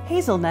hops,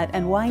 hazelnut,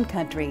 and wine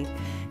country,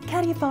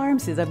 Caddy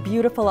Farms is a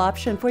beautiful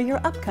option for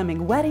your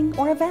upcoming wedding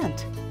or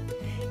event.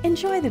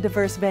 Enjoy the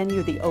diverse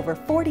venue the over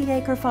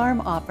 40-acre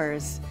farm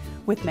offers,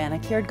 with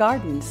manicured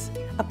gardens,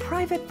 a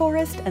private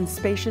forest and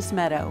spacious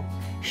meadow,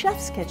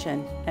 chef's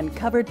kitchen, and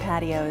covered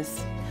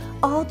patios.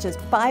 All just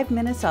 5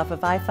 minutes off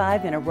of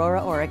I-5 in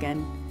Aurora,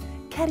 Oregon.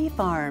 Caddy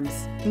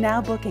Farms,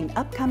 now booking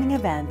upcoming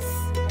events.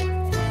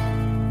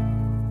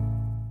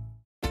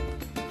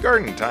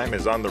 Garden Time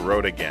is on the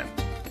road again.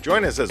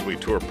 Join us as we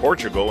tour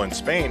Portugal and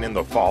Spain in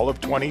the fall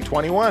of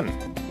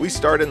 2021. We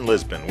start in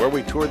Lisbon, where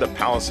we tour the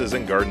palaces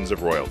and gardens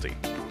of royalty.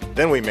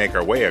 Then we make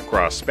our way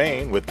across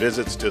Spain with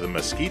visits to the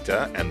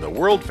Mesquita and the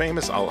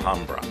world-famous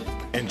Alhambra.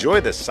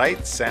 Enjoy the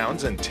sights,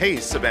 sounds, and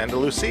tastes of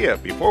Andalusia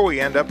before we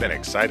end up in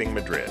exciting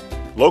Madrid.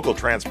 Local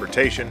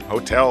transportation,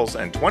 hotels,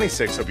 and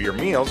 26 of your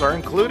meals are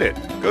included.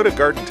 Go to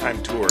Garden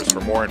Time Tours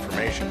for more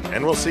information,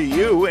 and we'll see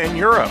you in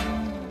Europe.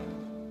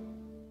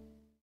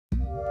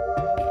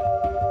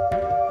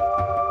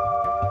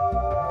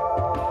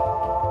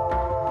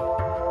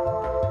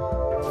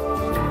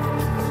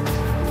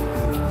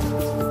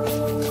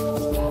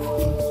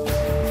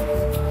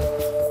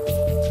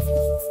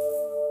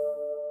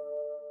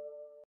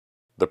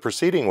 The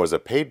proceeding was a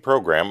paid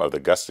program of the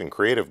Gustin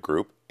Creative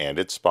Group and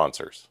its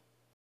sponsors.